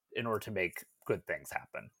in order to make good things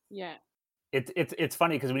happen. Yeah. it's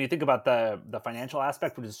funny because when you think about the financial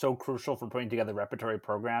aspect, which is so crucial for putting together repertory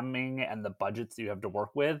programming and the budgets that you have to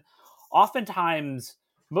work with, oftentimes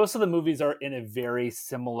most of the movies are in a very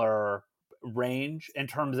similar range in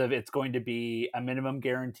terms of it's going to be a minimum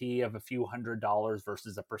guarantee of a few $100s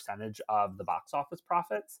versus a percentage of the box office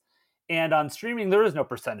profits. And on streaming, there is no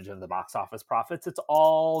percentage of the box office profits. It's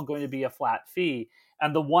all going to be a flat fee.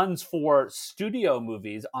 And the ones for studio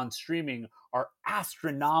movies on streaming are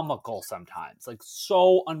astronomical sometimes, like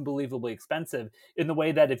so unbelievably expensive, in the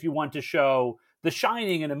way that if you want to show The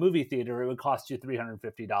Shining in a movie theater, it would cost you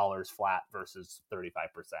 $350 flat versus 35%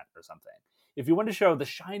 or something. If you want to show The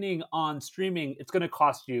Shining on streaming, it's going to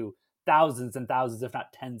cost you thousands and thousands, if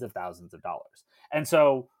not tens of thousands of dollars. And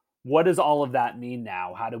so what does all of that mean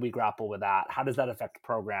now? How do we grapple with that? How does that affect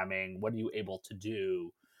programming? What are you able to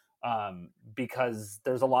do? Because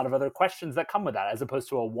there's a lot of other questions that come with that, as opposed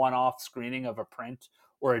to a one-off screening of a print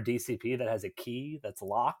or a DCP that has a key that's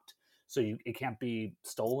locked, so it can't be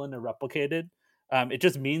stolen or replicated. It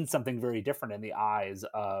just means something very different in the eyes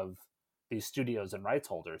of these studios and rights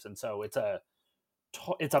holders, and so it's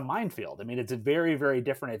a minefield. I mean, it's very, very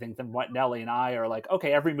different, I think, than what Nellie and I are like.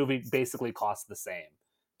 Okay, every movie basically costs the same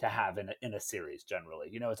to have in a series generally.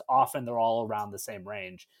 It's often they're all around the same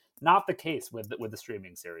range. Not the case with the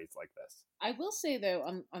streaming series like this. I will say though,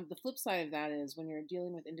 on the flip side of that is when you're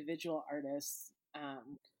dealing with individual artists,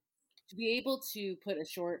 to be able to put a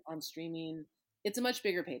short on streaming, it's a much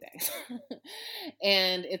bigger payday.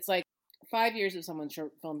 And it's like 5 years of someone's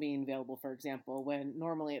short film being available, for example, when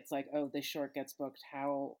normally it's like, oh, this short gets booked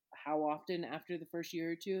how often after the first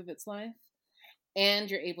year or two of its life, and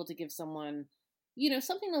you're able to give someone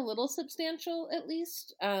something a little substantial at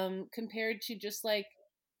least, compared to just like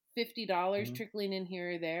 $50 trickling in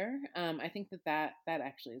here or there. I think that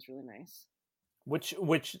actually is really nice.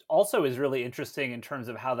 Which also is really interesting in terms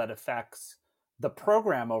of how that affects the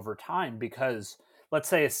program over time, because let's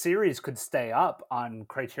say a series could stay up on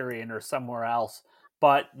Criterion or somewhere else,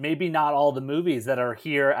 but maybe not all the movies that are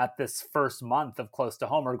here at this first month of Close to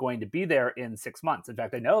Home are going to be there in 6 months. In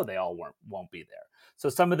fact, I know they all won't be there. So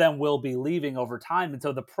some of them will be leaving over time. And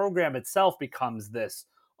so the program itself becomes this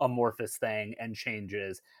amorphous thing and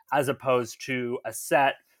changes, as opposed to a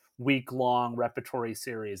set week-long repertory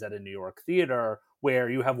series at a New York theater where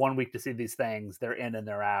you have 1 week to see these things, they're in and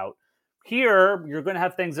they're out. Here, you're going to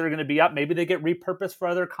have things that are going to be up. Maybe they get repurposed for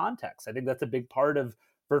other contexts. I think that's a big part of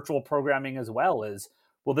virtual programming as well, is,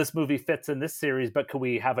 well, this movie fits in this series, but could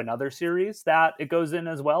we have another series that it goes in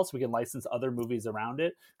as well, so we can license other movies around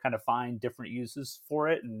it, kind of find different uses for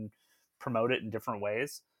it and promote it in different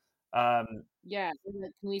ways. Yeah,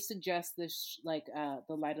 can we suggest this, like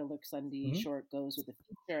the Lida Look Sunday short goes with a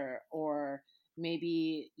feature, or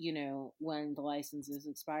maybe when the license is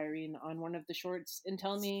expiring on one of the shorts, and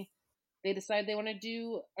tell me they decide they want to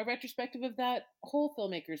do a retrospective of that whole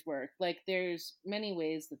filmmaker's work. Like, there's many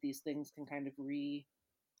ways that these things can kind of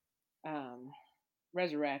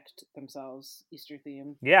resurrect themselves. Easter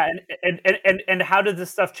theme. Yeah, and how does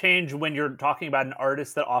this stuff change when you're talking about an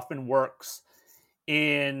artist that often works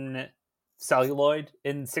in celluloid,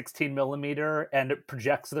 in 16 millimeter, and it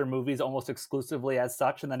projects their movies almost exclusively as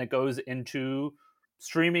such, and then it goes into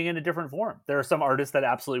streaming in a different form? There are some artists that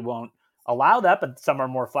absolutely won't allow that, but some are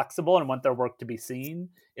more flexible and want their work to be seen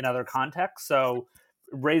in other contexts. So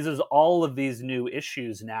it raises all of these new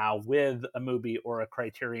issues now with a movie or a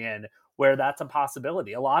Criterion where that's a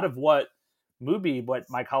possibility. A lot of what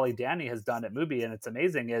my colleague Danny has done at Mubi, and it's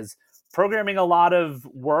amazing, is programming a lot of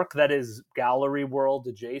work that is gallery world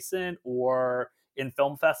adjacent or in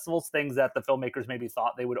film festivals, things that the filmmakers maybe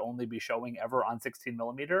thought they would only be showing ever on 16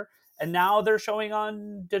 millimeter. And now they're showing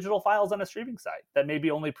on digital files on a streaming site that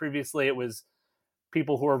maybe only previously it was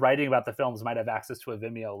people who are writing about the films might have access to a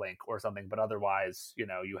Vimeo link or something, but otherwise,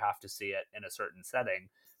 you have to see it in a certain setting.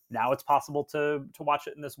 Now it's possible to watch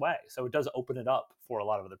it in this way. So it does open it up for a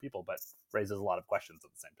lot of other people, but raises a lot of questions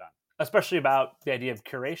at the same time, especially about the idea of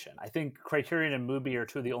curation. I think Criterion and Mubi are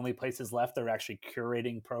two of the only places left that are actually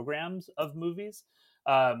curating programs of movies.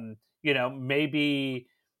 Maybe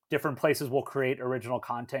different places will create original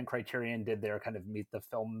content. Criterion did their kind of Meet the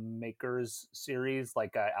Filmmakers series,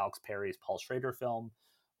 like Alex Perry's Paul Schrader film,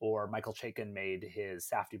 or Michael Chaykin made his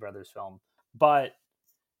Safdie Brothers film. But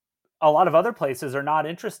a lot of other places are not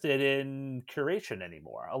interested in curation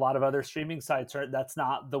anymore. A lot of other streaming sites that's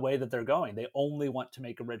not the way that they're going. They only want to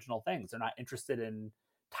make original things. They're not interested in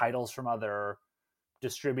titles from other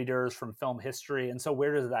distributors, from film history. And so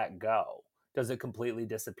where does that go? Does it completely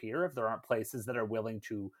disappear if there aren't places that are willing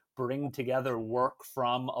to bring together work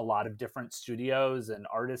from a lot of different studios and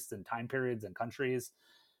artists and time periods and countries?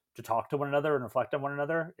 to talk to one another and reflect on one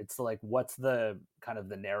another. It's like, what's the kind of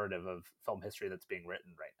the narrative of film history that's being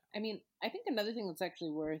written right now? I mean, I think another thing that's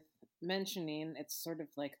actually worth mentioning, it's sort of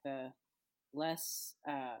like the less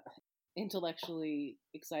intellectually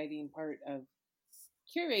exciting part of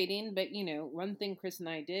curating, but one thing Chris and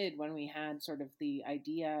I did when we had sort of the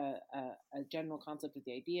idea, a general concept of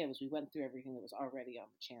the idea, was we went through everything that was already on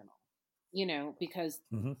the channel, because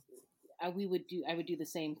Mm-hmm. I would do the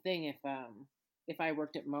same thing if I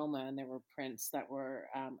worked at MoMA and there were prints that were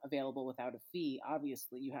available without a fee.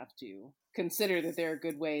 Obviously, you have to consider that they're a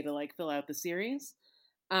good way to like fill out the series.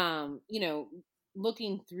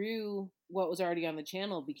 Looking through what was already on the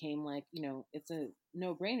channel became like, it's a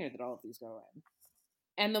no brainer that all of these go in.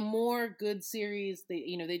 And the more good series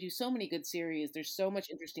they do so many good series. There's so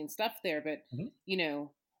much interesting stuff there, but Mm-hmm.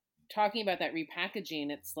 Talking about that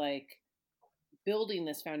repackaging, it's like building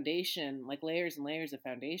this foundation, like layers and layers of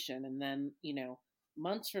foundation, and then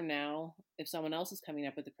months from now, if someone else is coming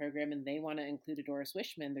up with the program and they want to include a Doris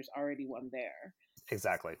Wishman, there's already one there.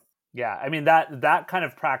 Exactly. Yeah, I mean that kind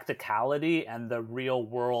of practicality and the real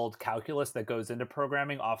world calculus that goes into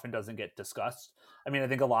programming often doesn't get discussed. I mean, I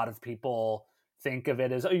think a lot of people think of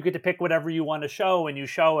it as, oh, you get to pick whatever you want to show and you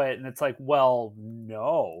show it, and it's like, well,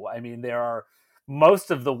 no. I mean, most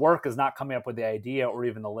of the work is not coming up with the idea or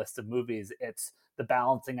even the list of movies. It's the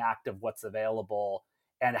balancing act of what's available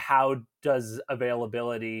and how does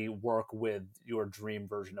availability work with your dream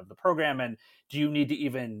version of the program, and do you need to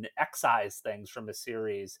even excise things from a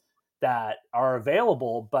series that are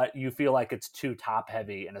available, but you feel like it's too top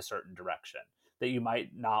heavy in a certain direction, that you might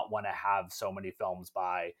not want to have so many films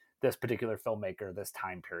by this particular filmmaker, this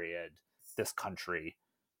time period, this country.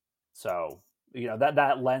 So,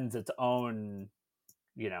 that lends its own,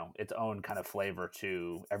 its own kind of flavor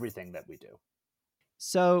to everything that we do.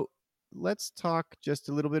 So let's talk just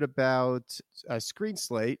a little bit about Screen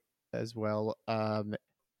Slate as well.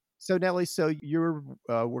 So Nellie, so you're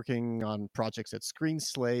working on projects at Screen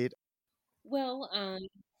Slate. Well,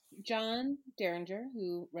 John Derringer,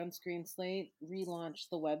 who runs Screen Slate, relaunched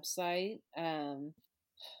the website a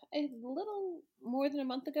little more than a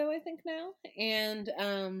month ago, I think now, and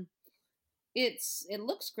it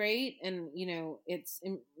looks great, and it's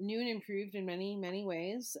new and improved in many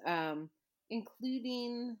ways,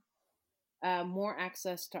 including more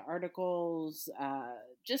access to articles,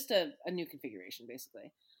 just a new configuration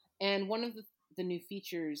basically. And one of the new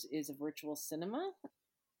features is a virtual cinema.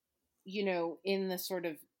 In the sort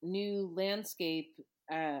of new landscape,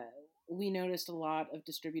 uh, we noticed a lot of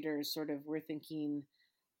distributors sort of were thinking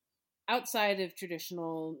outside of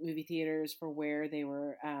traditional movie theaters for where they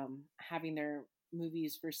were having their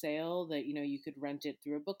movies for sale, that you could rent it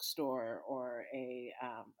through a bookstore or a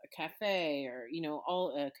cafe, or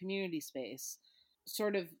all a community space,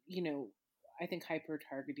 sort of I think hyper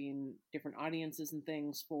targeting different audiences and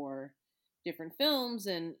things for different films.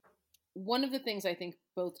 And one of the things I think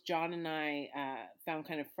both John and I found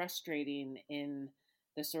kind of frustrating in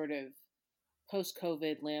the sort of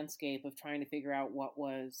post-COVID landscape of trying to figure out what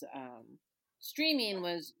was streaming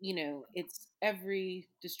was, it's every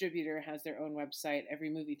distributor has their own website, every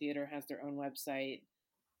movie theater has their own website.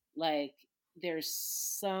 Like, there's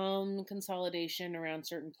some consolidation around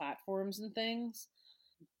certain platforms and things,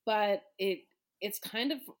 but it's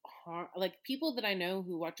kind of hard. Like, people that I know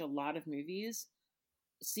who watch a lot of movies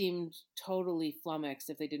seemed totally flummoxed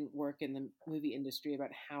if they didn't work in the movie industry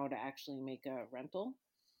about how to actually make a rental.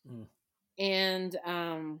 Mm. And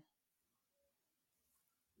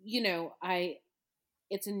I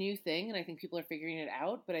it's a new thing, and I think people are figuring it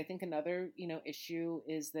out. But I think another issue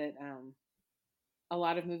is that a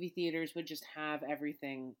lot of movie theaters would just have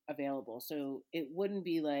everything available, so it wouldn't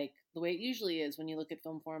be like the way it usually is when you look at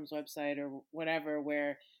Film Forum's website or whatever,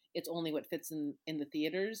 where it's only what fits in the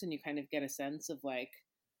theaters, and you kind of get a sense of like,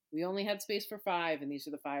 we only had space for 5 and these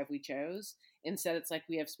are the 5 we chose. Instead, it's like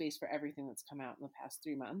we have space for everything that's come out in the past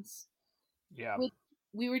 3 months. Yeah.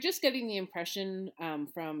 We were just getting the impression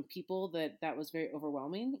from people that was very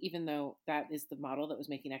overwhelming, even though that is the model that was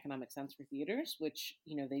making economic sense for theaters, which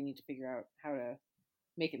they need to figure out how to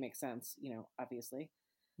make it make sense, obviously.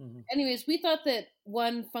 Mm-hmm. Anyways, we thought that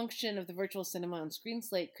one function of the virtual cinema on Screen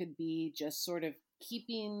Slate could be just sort of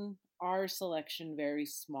keeping our selection very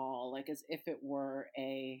small, like as if it were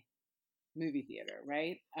a movie theater,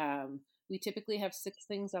 right? We typically have 6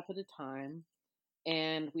 things up at a time,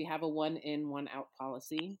 and we have a 1 in, 1 out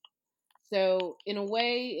policy. So in a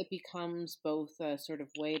way, it becomes both a sort of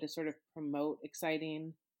way to sort of promote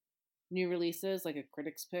exciting new releases, like a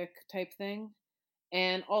critic's pick type thing,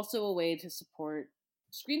 and also a way to support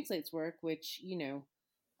Screen Slate's work, which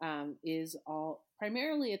is all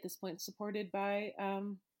primarily at this point supported by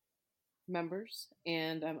members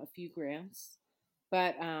and a few grants,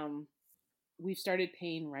 but we've started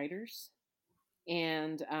paying writers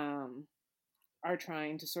and are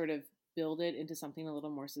trying to sort of build it into something a little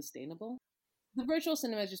more sustainable. The virtual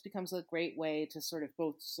cinema just becomes a great way to sort of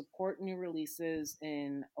both support new releases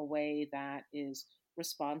in a way that is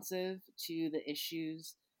responsive to the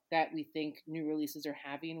issues that we think new releases are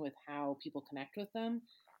having with how people connect with them,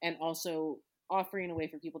 and also offering a way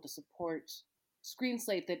for people to support Screen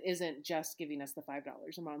Slate that isn't just giving us the $5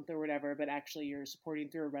 a month or whatever, but actually you're supporting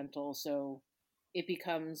through a rental. So it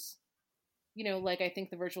becomes, like I think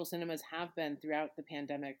the virtual cinemas have been throughout the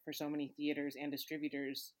pandemic for so many theaters and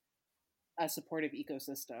distributors, a supportive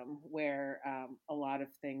ecosystem where a lot of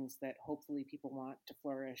things that hopefully people want to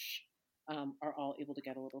flourish are all able to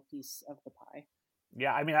get a little piece of the pie.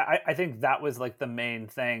 Yeah, I mean, I think that was like the main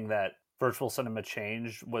thing that virtual cinema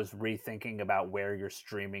changed, was rethinking about where your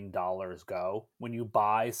streaming dollars go when you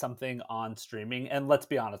buy something on streaming. And let's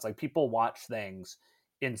be honest, like, people watch things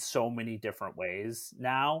in so many different ways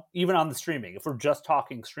now, even on the streaming. If we're just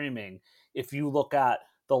talking streaming, if you look at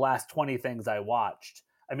the last 20 things I watched,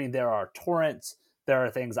 I mean, there are torrents, there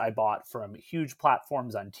are things I bought from huge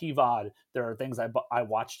platforms on TVOD. There are things I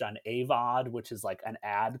watched on AVOD, which is like an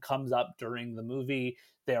ad comes up during the movie.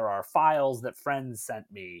 There are files that friends sent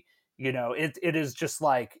me. It is just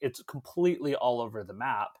like, it's completely all over the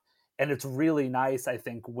map. And it's really nice, I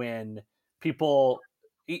think, when people,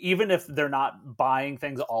 even if they're not buying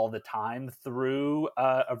things all the time through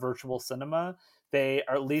a virtual cinema, they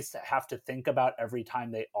at least have to think about every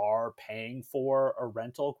time they are paying for a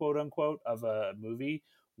rental, quote unquote, of a movie,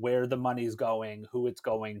 where the money's going, who it's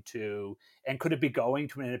going to, and could it be going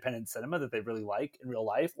to an independent cinema that they really like in real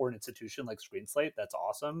life, or an institution like Screen Slate that's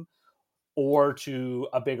awesome, or to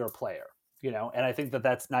a bigger player, And I think that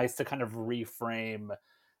that's nice to kind of reframe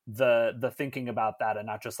the thinking about that, and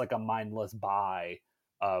not just like a mindless buy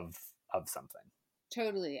of something.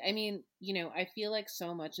 Totally. I mean, I feel like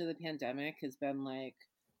so much of the pandemic has been like,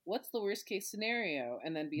 what's the worst case scenario?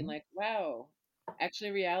 And then being like, wow,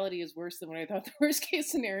 actually reality is worse than what I thought the worst case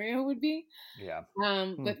scenario would be. Yeah.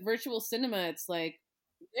 But virtual cinema, it's like,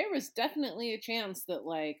 there was definitely a chance that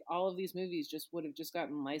like all of these movies just would have just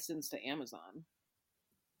gotten licensed to Amazon.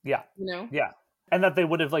 Yeah. Yeah. And that they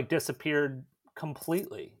would have like disappeared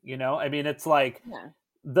completely. I mean, it's like, Yeah.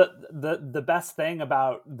 The best thing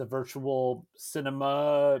about the virtual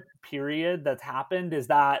cinema period that's happened is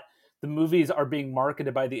that the movies are being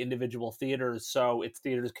marketed by the individual theaters, so its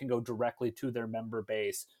theaters can go directly to their member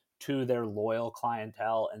base, to their loyal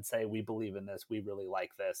clientele, and say, we believe in this, we really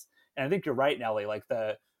like this. And I think you're right, Nellie, like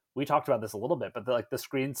we talked about this a little bit, but the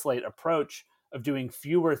Screen Slate approach of doing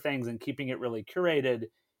fewer things and keeping it really curated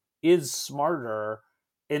is smarter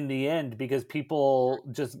in the end, because people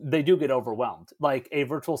they do get overwhelmed. Like, a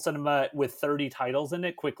virtual cinema with 30 titles in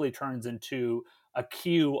it quickly turns into a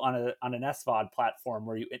queue on an SVOD platform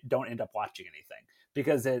where you don't end up watching anything,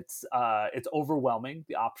 because it's overwhelming,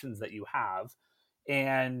 the options that you have.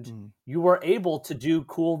 And you are able to do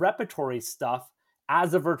cool repertory stuff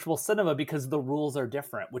as a virtual cinema because the rules are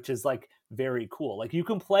different, which is like very cool. Like, you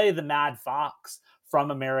can play the Mad Fox from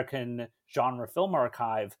American Genre Film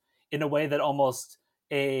Archive in a way that almost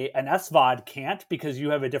an SVOD can't, because you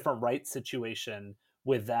have a different rights situation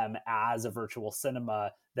with them as a virtual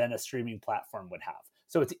cinema than a streaming platform would have.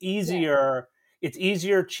 So it's easier,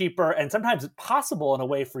 cheaper, and sometimes possible in a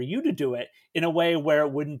way for you to do it in a way where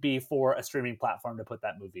it wouldn't be for a streaming platform to put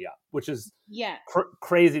that movie up, which is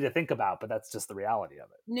crazy to think about, but that's just the reality of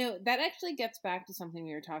it. No, that actually gets back to something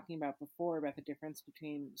we were talking about before, about the difference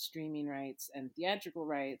between streaming rights and theatrical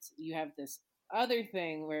rights. You have this other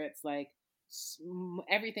thing where it's like,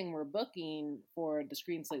 everything we're booking for the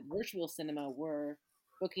Screen Slate virtual cinema, we're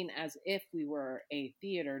booking as if we were a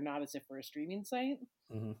theater, not as if we're a streaming site.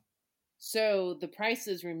 Mm-hmm. So the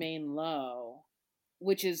prices remain low,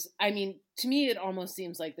 which is, I mean, to me, it almost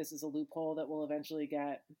seems like this is a loophole that will eventually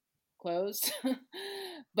get closed.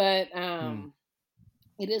 But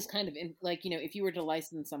it is kind of like, if you were to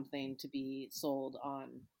license something to be sold on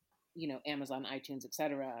Amazon, iTunes,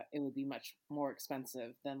 etc., it would be much more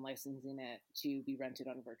expensive than licensing it to be rented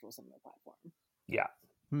on a virtual cinema platform. Yeah.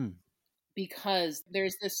 Because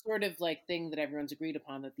there's this sort of like thing that everyone's agreed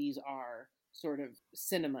upon, that these are sort of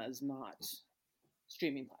cinemas, not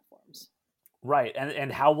streaming platforms. Right. And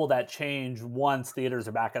how will that change once theaters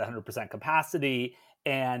are back at 100% capacity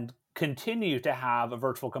and continue to have a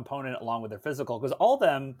virtual component along with their physical? Because all of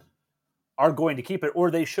them are going to keep it, or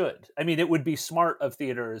they should. I mean, it would be smart of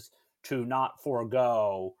theaters to not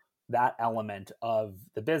forego that element of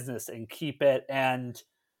the business and keep it. And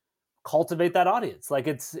cultivate that audience. Like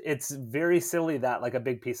it's very silly that like a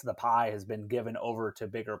big piece of the pie has been given over to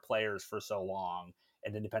bigger players for so long,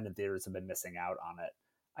 and independent theaters have been missing out on it.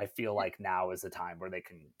 I feel like now is the time where they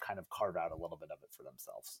can kind of carve out a little bit of it for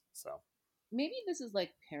themselves. So maybe this is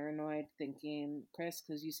like paranoid thinking, Chris,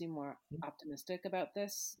 because you seem more optimistic about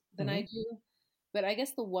this than I do. But I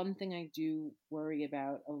guess the one thing I do worry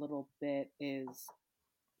about a little bit is,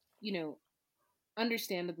 you know,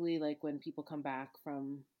 understandably, like when people come back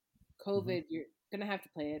from COVID, you're gonna have to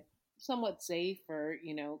play it somewhat safe, or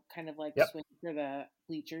kind of like swing for the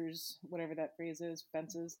bleachers, whatever that phrase is,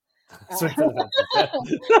 fences. Swing for the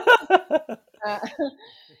fences.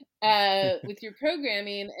 With your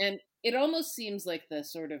programming, and it almost seems like the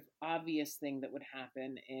sort of obvious thing that would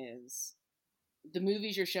happen is the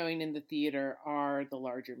movies you're showing in the theater are the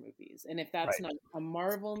larger movies. And if that's not a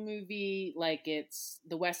Marvel movie, like it's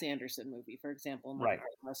the Wes Anderson movie, for example, in like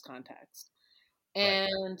a West context.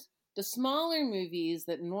 And the smaller movies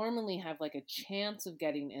that normally have like a chance of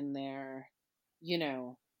getting in there,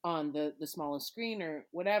 on the smallest screen or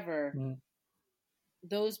whatever,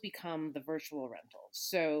 those become the virtual rentals.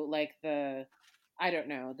 So like I don't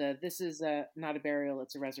know, this is not a burial,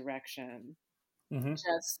 it's a resurrection.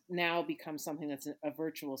 Just now becomes something that's a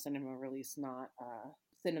virtual cinema release, not a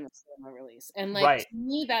cinema release. And like to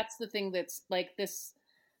me, that's the thing that's like this.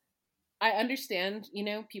 I understand,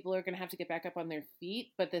 people are going to have to get back up on their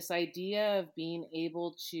feet, but this idea of being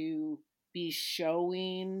able to be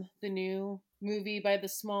showing the new movie by the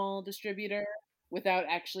small distributor without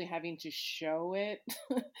actually having to show it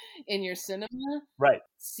in your cinema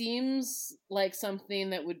seems like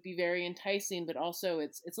something that would be very enticing, but also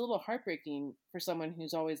it's a little heartbreaking for someone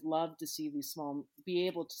who's always loved to be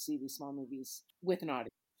able to see these small movies with an audience.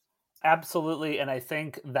 Absolutely. And I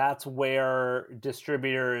think that's where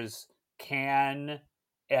distributors can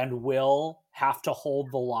and will have to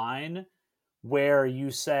hold the line, where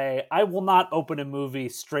you say, I will not open a movie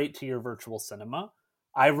straight to your virtual cinema.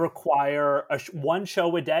 I require one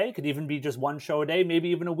show a day. It could even be just one show a day, maybe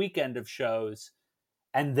even a weekend of shows.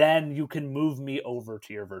 And then you can move me over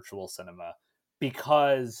to your virtual cinema,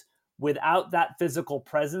 because without that physical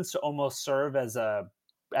presence to almost serve as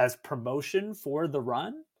promotion for the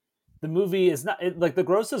run, the movie is not like the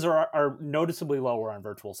grosses are noticeably lower on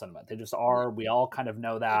virtual cinema. They just are. We all kind of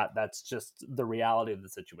know that. That's just the reality of the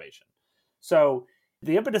situation. So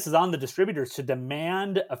the impetus is on the distributors to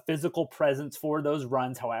demand a physical presence for those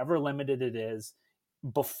runs, however limited it is,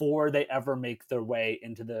 before they ever make their way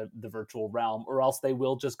into the virtual realm, or else they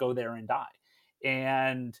will just go there and die.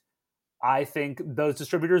 And I think those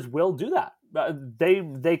distributors will do that.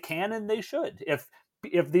 They can and they should.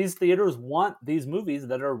 If these theaters want these movies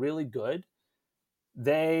that are really good,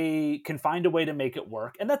 they can find a way to make it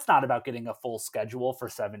work. And that's not about getting a full schedule for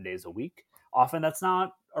 7 days a week. Often that's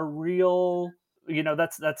not a real,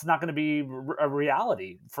 that's not going to be a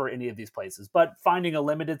reality for any of these places. But finding a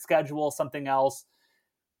limited schedule, something else,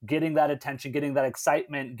 getting that attention, getting that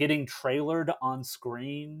excitement, getting trailered on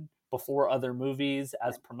screen before other movies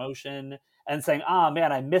as promotion, and saying,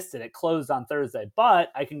 man, I missed it. It closed on Thursday,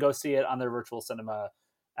 but I can go see it on their virtual cinema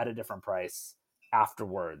at a different price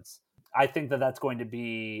afterwards. I think that's going to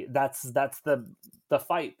be, that's the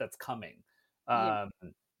fight that's coming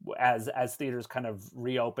as theaters kind of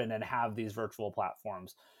reopen and have these virtual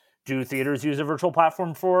platforms. Do theaters use a virtual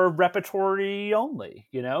platform for repertory only?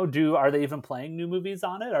 Are they even playing new movies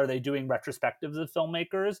on it? Are they doing retrospectives of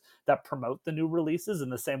filmmakers that promote the new releases in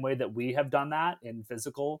the same way that we have done that in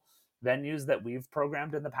physical venues that we've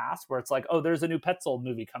programmed in the past, where it's like, oh, there's a new Petzold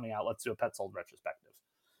movie coming out, let's do a Petzold retrospective.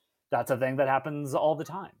 That's a thing that happens all the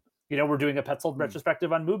time. We're doing a Petzold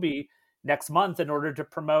retrospective on Mubi next month in order to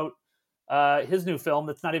promote his new film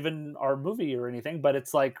that's not even our movie or anything, but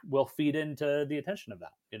it's like we'll feed into the attention of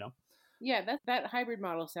that. Yeah, that hybrid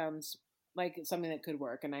model sounds like something that could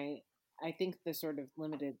work, and I think the sort of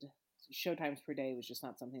limited showtimes per day was just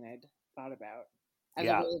not something I'd thought about as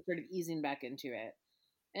a way of sort of easing back into it.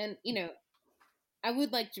 And I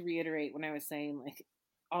would like to reiterate when I was saying like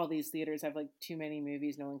all these theaters have like too many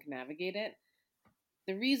movies, no one can navigate it.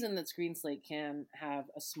 The reason that Screen Slate can have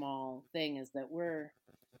a small thing is that we're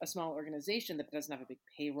a small organization that doesn't have a big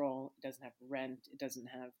payroll, it doesn't have rent, it doesn't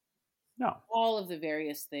have all of the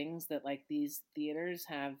various things that like these theaters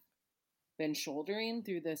have been shouldering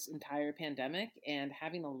through this entire pandemic. And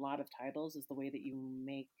having a lot of titles is the way that you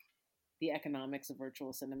make the economics of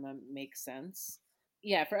virtual cinema make sense.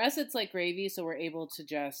 Yeah, for us it's like gravy, so we're able to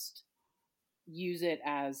just use it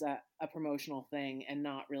as a promotional thing and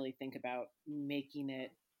not really think about making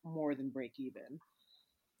it more than break even.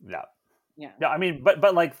 Yeah, I mean,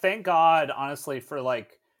 but like, thank God, honestly, for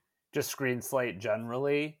like just Screen Slate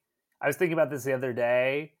generally. I was thinking about this the other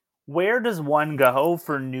day. Where does one go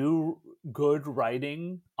for new good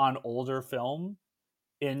writing on older film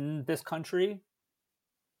in this country?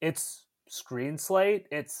 It's Screen Slate.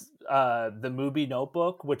 It's the Movie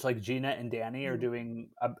Notebook, which like Gina and Danny are doing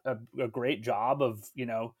a great job of.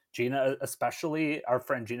 Gina, especially our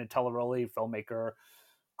friend Gina Telleroli, filmmaker,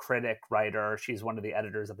 critic, writer. She's one of the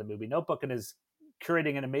editors of the Movie Notebook and is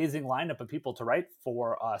curating an amazing lineup of people to write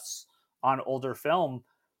for us on older film.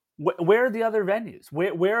 Where are the other venues?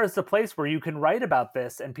 Where is the place where you can write about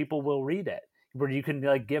this and people will read it, where you can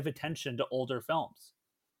like give attention to older films?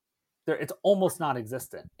 It's almost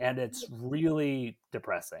non-existent, and it's really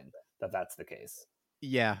depressing that that's the case.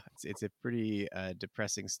 Yeah, it's a pretty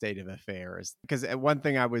depressing state of affairs. Because one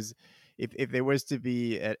thing I was, if there was to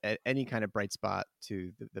be any kind of bright spot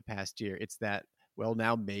to the past year, it's that, well,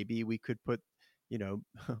 now maybe we could put,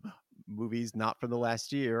 movies not from the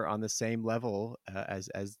last year on the same level as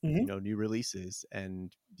new releases.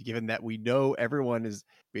 And given that we know everyone is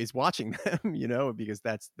watching them, because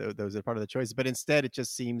those are part of the choice. But instead, it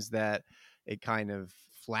just seems that a kind of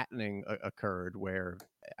flattening occurred where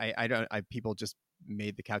people just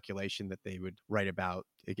made the calculation that they would write about,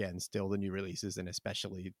 again, still the new releases, and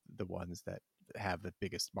especially the ones that have the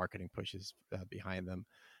biggest marketing pushes behind them.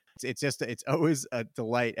 It's always a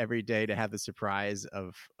delight every day to have the surprise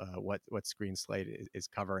of what Screen Slate is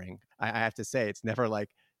covering. I have to say, it's never like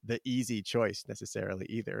the easy choice necessarily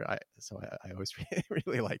either. I always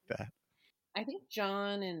really like that. I think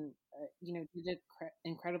John and did an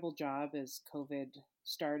incredible job as COVID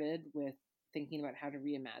started with thinking about how to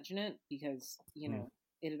reimagine it, because it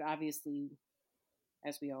had obviously,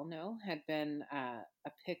 as we all know, had been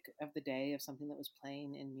a pick of the day of something that was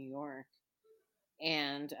playing in New York.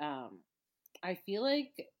 And I feel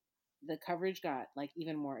like the coverage got like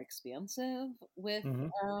even more expansive with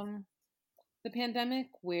the pandemic,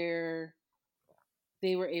 where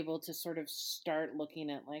they were able to sort of start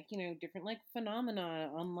looking at like, different like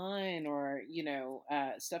phenomena online, or,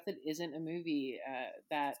 stuff that isn't a movie.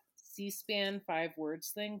 That C-SPAN 5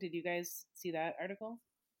 words thing. Did you guys see that article?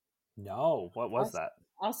 No. What was that?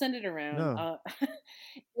 I'll send it around. No.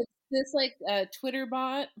 It's this like Twitter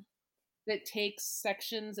bot that takes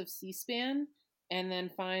sections of C-SPAN and then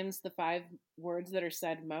finds the 5 words that are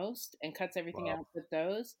said most and cuts everything out with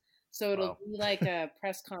those. So it'll be like a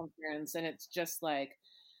press conference, and it's just like,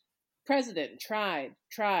 president tried,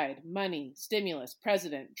 money, stimulus,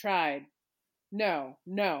 president tried, no,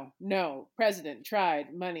 president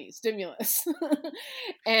tried, money, stimulus.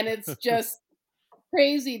 And it's just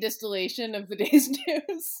crazy distillation of the day's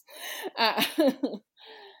news. Oh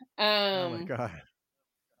my God.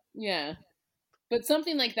 Yeah. But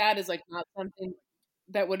something like that is like not something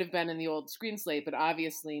that would have been in the old Screen Slate, but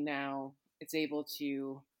obviously now it's able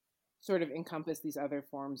to sort of encompass these other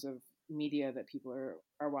forms of media that people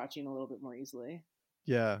are watching a little bit more easily.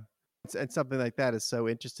 Yeah. And something like that is so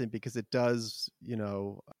interesting because it does,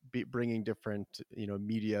 be bringing different,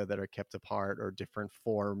 media that are kept apart, or different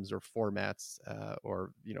forms or formats,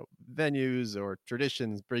 or, venues or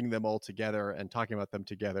traditions, bring them all together and talking about them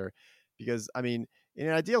together. Because, I mean, in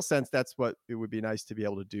an ideal sense, that's what it would be nice to be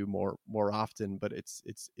able to do more often, but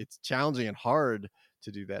it's challenging and hard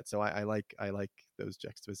to do that. So I like those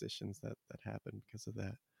juxtapositions that happen because of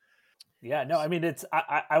that. Yeah, no, I mean,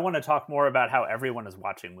 I want to talk more about how everyone is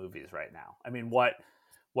watching movies right now. I mean, what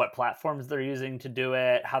platforms they're using to do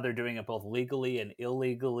it, how they're doing it both legally and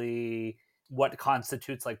illegally, what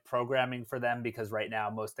constitutes like programming for them, because right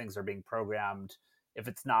now most things are being programmed. If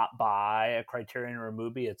it's not by a Criterion or a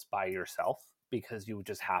movie, it's by yourself, because you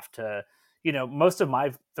just have to, most of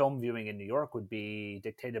my film viewing in New York would be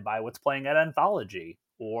dictated by what's playing at Anthology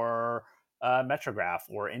or Metrograph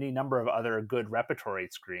or any number of other good repertory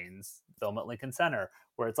screens, film at Lincoln Center,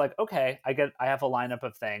 where it's like, okay, I have a lineup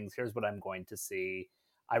of things. Here's what I'm going to see.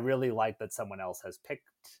 I really like that someone else has picked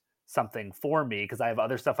something for me, because I have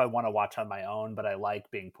other stuff I want to watch on my own, but I like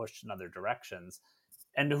being pushed in other directions.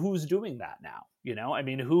 And who's doing that now? I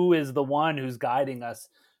mean, who is the one who's guiding us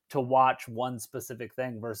to watch one specific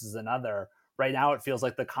thing versus another? Right now, it feels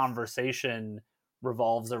like the conversation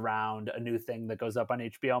revolves around a new thing that goes up on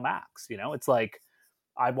HBO Max. It's like,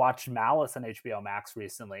 I watched Malice on HBO Max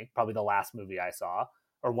recently, probably the last movie I saw,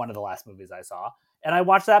 or one of the last movies I saw. And I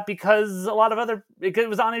watched that because it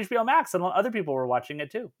was on HBO Max and other people were watching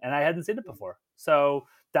it too. And I hadn't seen it before. So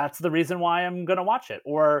that's the reason why I'm going to watch it.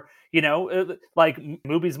 Or, like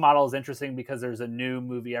movies model is interesting because there's a new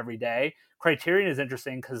movie every day. Criterion is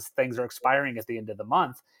interesting because things are expiring at the end of the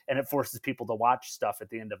month and it forces people to watch stuff at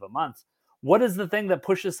the end of a month. What is the thing that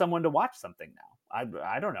pushes someone to watch something now?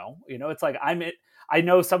 I don't know. It's like I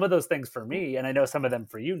know some of those things for me, and I know some of them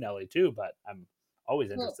for you, Nellie, too, but I'm always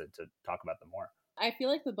interested to talk about them more. I feel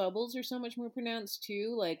like the bubbles are so much more pronounced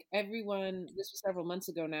too. Like everyone, this was several months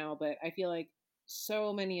ago now, but I feel like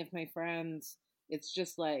so many of my friends, it's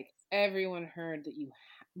just like everyone heard that you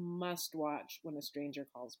must watch When a Stranger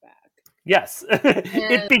Calls Back. Yes,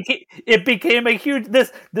 it became a huge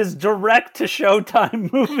this direct to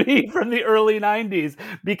Showtime movie from the early '90s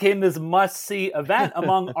became this must see event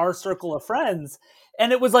among our circle of friends,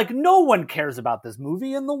 and it was like no one cares about this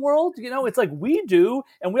movie in the world. It's like we do,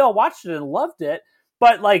 and we all watched it and loved it.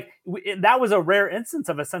 But like that was a rare instance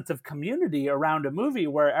of a sense of community around a movie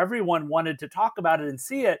where everyone wanted to talk about it and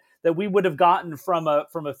see it that we would have gotten from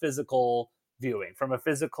a physical viewing, from a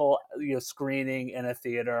physical screening in a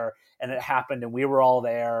theater, and it happened and we were all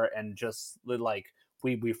there and just like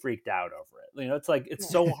we freaked out over it. It's like it's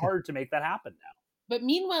so hard to make that happen now. But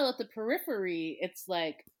meanwhile at the periphery, it's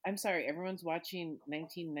like, I'm sorry, everyone's watching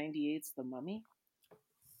 1998's The Mummy.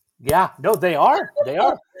 Yeah, no, they are.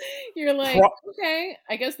 You're like, okay,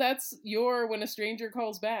 I guess that's your When a Stranger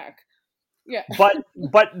Calls Back. Yeah.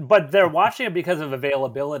 but they're watching it because of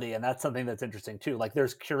availability, and that's something that's interesting too. Like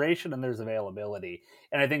there's curation and there's availability.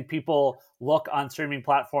 And I think people look on streaming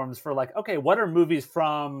platforms for like, okay, what are movies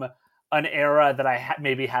from an era that I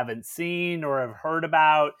maybe haven't seen or have heard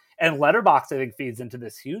about? And Letterboxd, I think, feeds into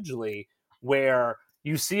this hugely, where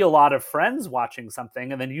you see a lot of friends watching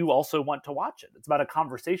something and then you also want to watch it. It's about a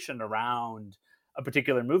conversation around a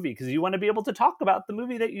particular movie because you want to be able to talk about the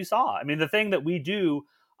movie that you saw. I mean, the thing that we do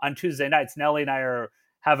on Tuesday nights, Nellie and I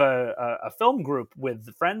have a film group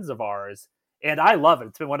with friends of ours, and I love it.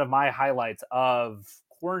 It's been one of my highlights of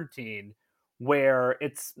quarantine, where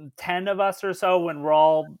it's 10 of us or so, when we're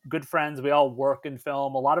all good friends. We all work in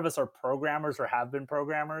film. A lot of us are programmers or have been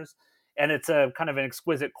programmers, and it's a kind of an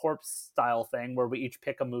exquisite corpse style thing where we each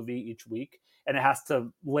pick a movie each week, and it has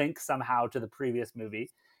to link somehow to the previous movie.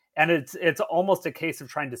 And it's almost a case of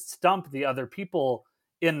trying to stump the other people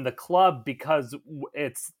in the club because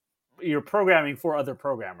you're programming for other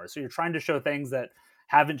programmers. So you're trying to show things that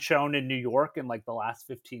haven't shown in New York in like the last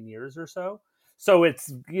 15 years or so. So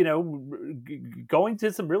it's, going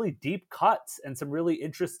to some really deep cuts and some really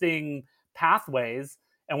interesting pathways.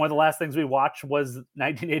 And one of the last things we watched was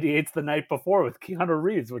 1988's The Night Before with Keanu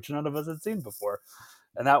Reeves, which none of us had seen before.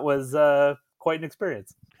 And that was quite an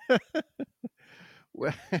experience.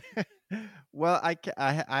 Well,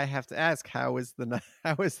 I have to ask, how was the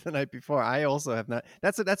night before? I also have not.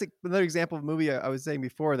 That's another example of a movie I was saying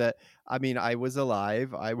before that. I mean, I was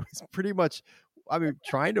alive. I was pretty much,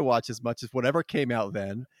 trying to watch as much as whatever came out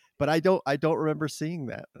then, but I don't remember seeing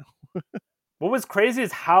that. What was crazy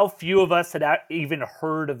is how few of us had even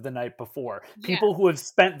heard of The Night Before. People who have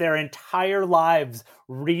spent their entire lives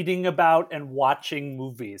reading about and watching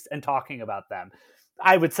movies and talking about them.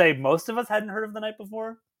 I would say most of us hadn't heard of The Night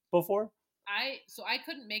Before. I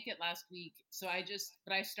couldn't make it last week,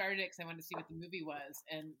 but I started it because I wanted to see what the movie was,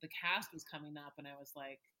 and the cast was coming up, and I was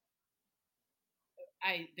like,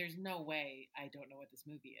 there's no way I don't know what this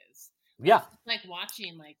movie is. Yeah, like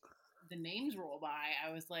watching like the names roll by,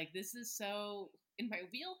 I was like, this is so in my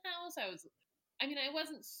wheelhouse. I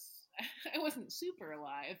wasn't super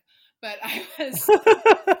alive, but I was.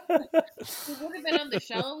 It would have been on the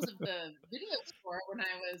shelves of the video store when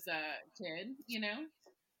I was a kid,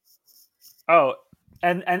 Oh,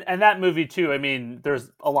 and that movie too. I mean, there's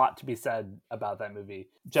a lot to be said about that movie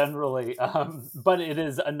generally, but it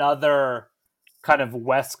is another kind of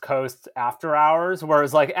West Coast After Hours,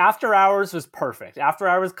 whereas like After Hours was perfect. After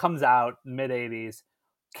Hours comes out mid '80s,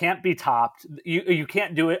 can't be topped. You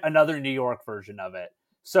can't do it another New York version of it.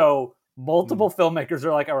 So multiple filmmakers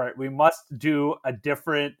are like, all right, we must do an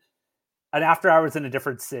After Hours in a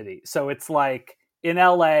different city. So it's like in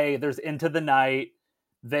LA, there's Into the Night,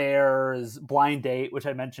 there's Blind Date, which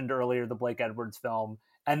I mentioned earlier, the Blake Edwards film.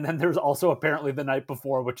 And then there's also apparently The Night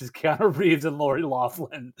Before, which is Keanu Reeves and Lori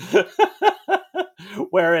Loughlin,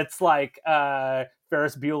 where it's like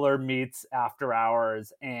Ferris Bueller meets After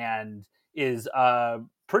Hours and is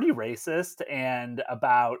pretty racist and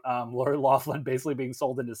about Lori Loughlin basically being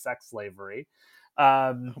sold into sex slavery.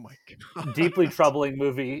 Oh my God. Deeply troubling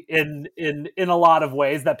movie in a lot of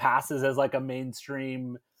ways that passes as like a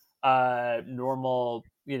mainstream normal,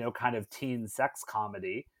 kind of teen sex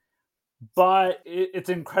comedy. But it's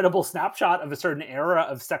an incredible snapshot of a certain era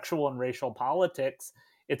of sexual and racial politics.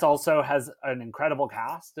 It also has an incredible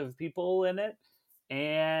cast of people in it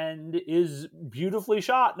and is beautifully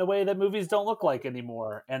shot in a way that movies don't look like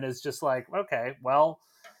anymore. And it's just like, okay, well,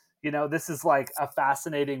 this is like a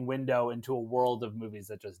fascinating window into a world of movies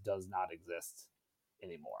that just does not exist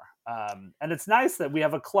anymore. And it's nice that we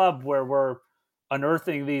have a club where we're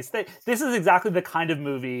unearthing these things. This is exactly the kind of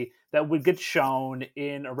movie that would get shown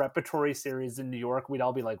in a repertory series in New York. We'd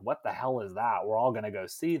all be like, what the hell is that? We're all going to go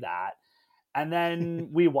see that. And then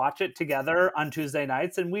we watch it together on Tuesday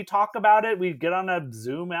nights and we talk about it. We get on a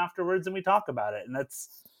Zoom afterwards and we talk about it. And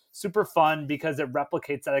that's super fun because it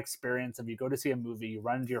replicates that experience of you go to see a movie, you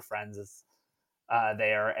run into your friends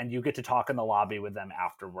there, and you get to talk in the lobby with them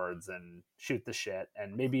afterwards and shoot the shit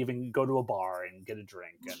and maybe even go to a bar and get a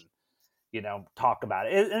drink and, you know, talk about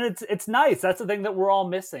it. And it's nice. That's the thing that we're all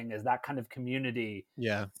missing, is that kind of community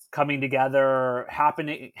coming together,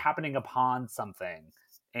 happening upon something.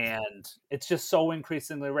 And it's just so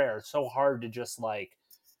increasingly rare. It's so hard to just like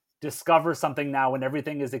discover something now when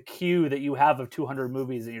everything is a queue that you have of 200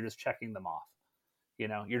 movies and you're just checking them off. You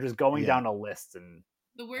know, you're just going down a list. And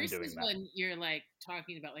the worst is that when you're like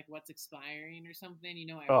talking about like what's expiring or something, you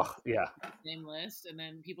know, the same list, and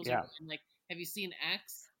then people start saying, like, have you seen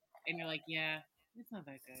X? And you're like, yeah, it's not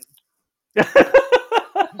that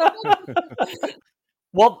good.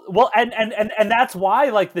 Well, and that's why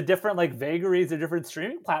like the different like vagaries of different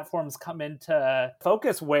streaming platforms come into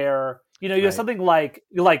focus, where, you know, you have something like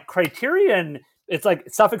Criterion. It's like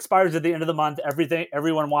stuff expires at the end of the month.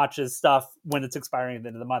 Everyone watches stuff when it's expiring at the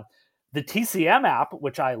end of the month. The TCM app,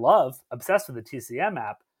 which I love, obsessed with the TCM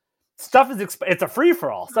app, stuff is it's a free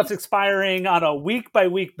for all. Stuff's expiring on a week by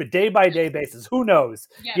week, but day by day basis. Who knows?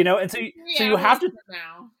 You know, and so you have to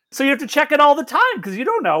now. So you have to check it all the time because you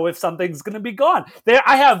don't know if something's going to be gone.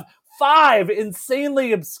 I have 5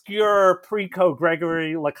 insanely obscure Preco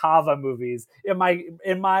Gregory LaCava movies in my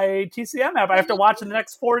TCM app. I have to watch in the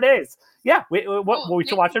next 4 days. Yeah, we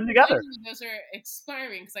should watch them together. Those are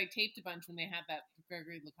expiring because I taped a bunch when they had that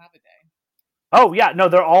Gregory LaCava day. Oh yeah, no,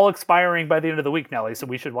 they're all expiring by the end of the week, Nellie. So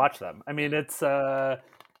we should watch them. I mean, it's I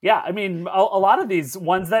mean, a lot of these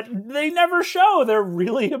ones that they never show, they're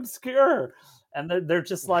really obscure. And they're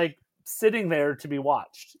just like sitting there to be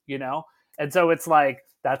watched, you know? And so it's like,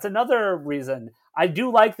 that's another reason. I do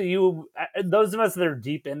like that those of us that are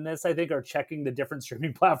deep in this, I think, are checking the different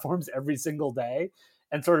streaming platforms every single day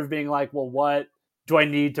and sort of being like, well, what do I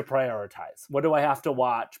need to prioritize? What do I have to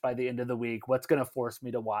watch by the end of the week? What's going to force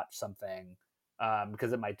me to watch something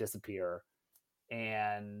because it might disappear?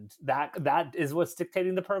 And that is what's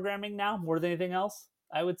dictating the programming now more than anything else,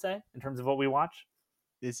 I would say, in terms of what we watch.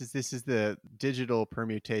 This is the digital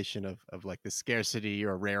permutation of like the scarcity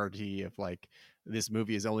or rarity of like this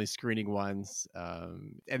movie is only screening once,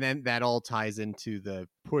 and then that all ties into the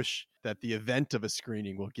push that the event of a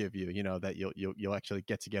screening will give you. You know, that you'll actually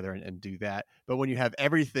get together and do that. But when you have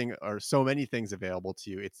everything or so many things available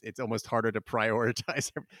to you, it's almost harder to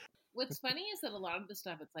prioritize. What's funny is that a lot of the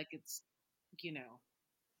stuff, it's like it's, you know,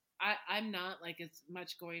 I'm not like as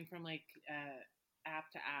much going from like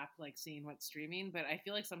app to app, like seeing what's streaming, but I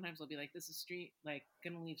feel like sometimes I'll be like, this is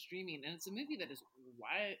gonna leave streaming, and it's a movie that is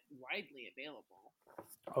widely available.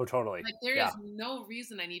 Oh, totally. Like there is no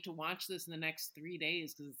reason I need to watch this in the next 3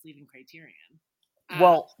 days because it's leaving Criterion.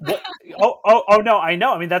 Well, no, I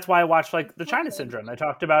know. I mean, that's why I watched like the China Syndrome I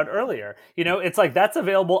talked about earlier. You know, it's like that's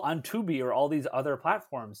available on Tubi or all these other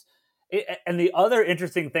platforms. And the other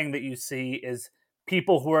interesting thing that you see is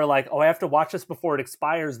people who are like, oh, I have to watch this before it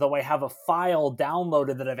expires, though I have a file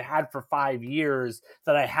downloaded that I've had for 5 years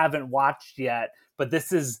that I haven't watched yet. But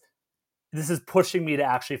this is pushing me to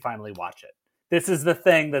actually finally watch it. This is the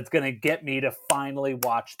thing that's going to get me to finally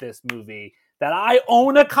watch this movie that I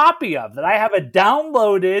own a copy of, that I have a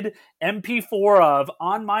downloaded MP4 of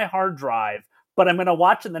on my hard drive, but I'm going to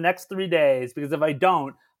watch it in the next 3 days because if I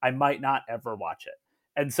don't, I might not ever watch it.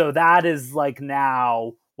 And so that is like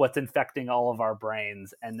now what's infecting all of our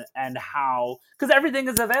brains and how, because everything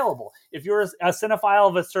is available. If you're a cinephile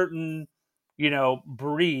of a certain, you know,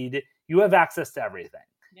 breed, you have access to everything.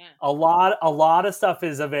 Yeah. A lot of stuff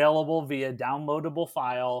is available via downloadable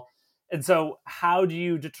file. And so how do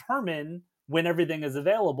you determine when everything is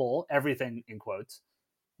available, everything in quotes,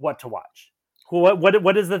 what to watch?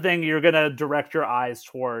 What is the thing you're going to direct your eyes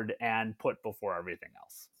toward and put before everything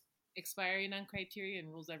else? Expiring on Criterion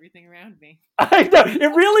rules everything around me. I know,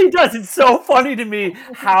 it really does. It's so funny to me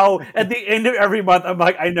how at the end of every month, I'm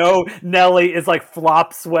like, I know Nellie is like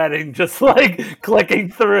flop sweating, just like clicking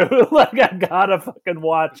through. Like, I gotta fucking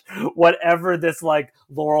watch whatever this like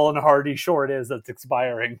Laurel and Hardy short is that's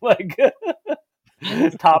expiring. Like,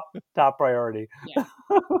 top priority. Yeah.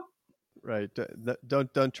 Right.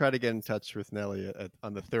 Don't try to get in touch with Nellie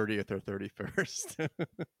on the 30th or 31st.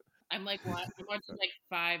 I'm watching like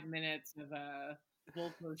 5 minutes of a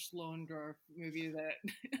Volker Schlondorf movie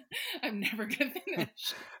that I'm never gonna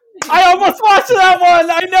finish. I almost watched that one.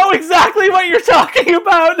 I know exactly what you're talking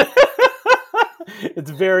about.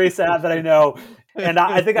 It's very sad that I know And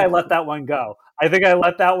I think I let that one go. I think I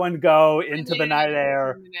let that one go into the night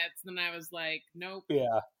air. Minutes, then I was like, nope.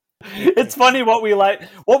 Yeah. It's funny what we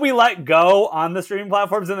let go on the streaming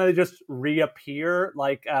platforms, and then they just reappear.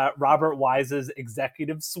 Like Robert Wise's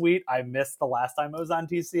Executive Suite. I missed the last time it was on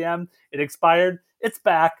TCM. It expired. It's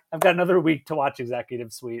back. I've got another week to watch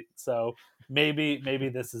Executive Suite. So maybe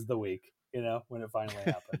this is the week, when it finally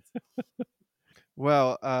happens.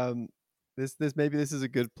 Well, this is a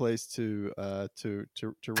good place to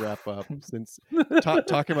wrap up, since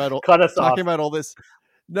talking about all this.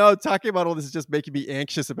 No, talking about all this is just making me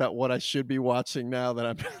anxious about what I should be watching now that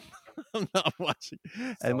I'm not watching,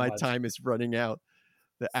 and my time is running out,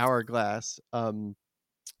 the hourglass.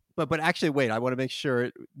 But actually, wait, I want to make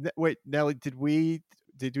sure. Wait, Nellie, did we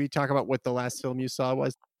talk about what the last film you saw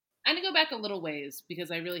was? I'm gonna go back a little ways because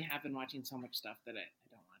I really have been watching so much stuff that I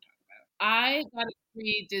don't want to talk about. I got a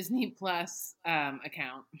free Disney Plus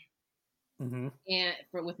account, and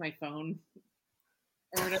with my phone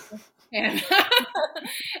or whatever, and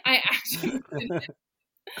I actually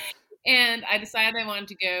and I decided I wanted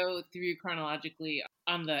to go through chronologically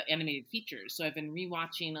on the animated features. So I've been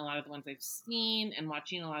rewatching a lot of the ones I've seen and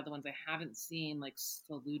watching a lot of the ones I haven't seen, like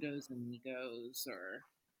Saludos Amigos or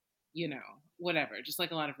whatever, just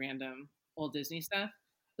like a lot of random old Disney stuff.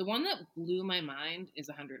 The one that blew my mind is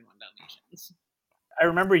 101 Dalmatians. I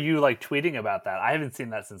remember you tweeting about that. I haven't seen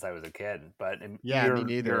that since I was a kid, but me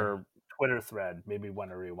neither. Your Twitter thread made me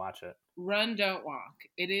want to rewatch it. Run, don't walk.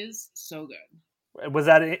 It is so good. Was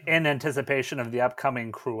that in anticipation of the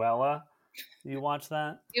upcoming Cruella? You watched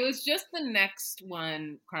that? It was just the next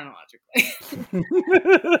one chronologically.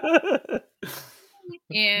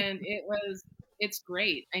 And it's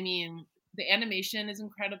great. I mean, the animation is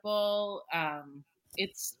incredible.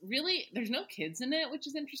 It's really, there's no kids in it, which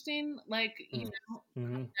is interesting. Like,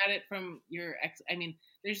 at it from your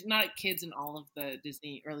there's not kids in all of the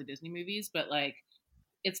early Disney movies, but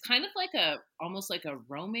it's kind of almost like a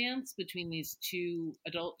romance between these two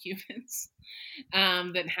adult humans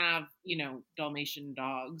that have, Dalmatian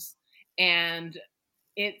dogs. And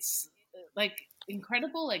it's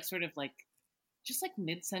incredible, sort of just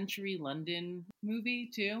mid-century London movie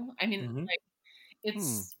too. I mean,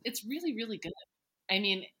 it's really, really good. I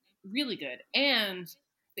mean, really good. And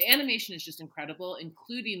the animation is just incredible,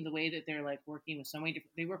 including the way that they're working with so many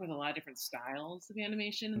different, they work with a lot of different styles of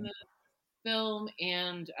animation in the film,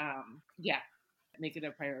 and make it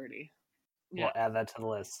a priority. We'll add that to the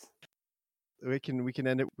list. We can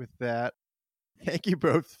end it with that. Thank you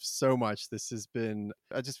both so much. This has been,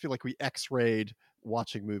 I just feel like we x-rayed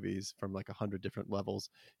watching movies from 100 different levels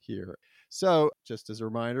here. So just as a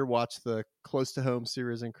reminder, watch the Close to Home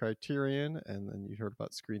series in Criterion, and then you heard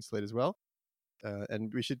about Screen Slate as well.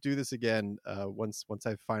 And we should do this again once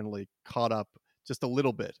I've finally caught up just a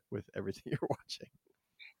little bit with everything you're watching.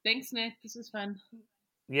 Thanks, Nick. This was fun.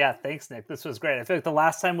 Yeah, thanks, Nick. This was great. I feel like the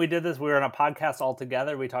last time we did this, we were on a podcast all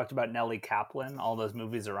together. We talked about Nellie Kaplan. All those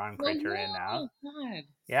movies are on Criterion now. God.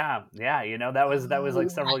 Yeah. That was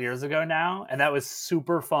several years ago now, and that was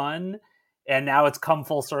super fun. And now it's come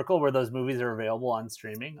full circle where those movies are available on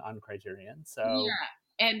streaming on Criterion. So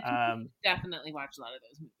and definitely watch a lot of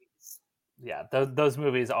those movies. Yeah, those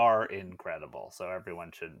movies are incredible. So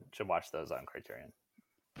everyone should watch those on Criterion.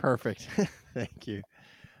 Perfect. Thank you.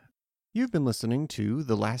 You've been listening to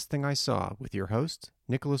The Last Thing I Saw with your host,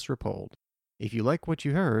 Nicholas Rapold. If you like what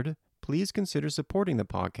you heard, please consider supporting the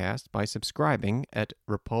podcast by subscribing at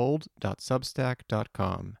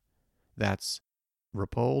rapold.substack.com. That's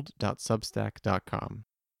rapold.substack.com.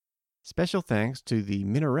 Special thanks to the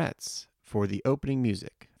Minarets for the opening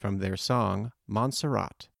music from their song,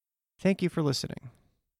 Montserrat. Thank you for listening.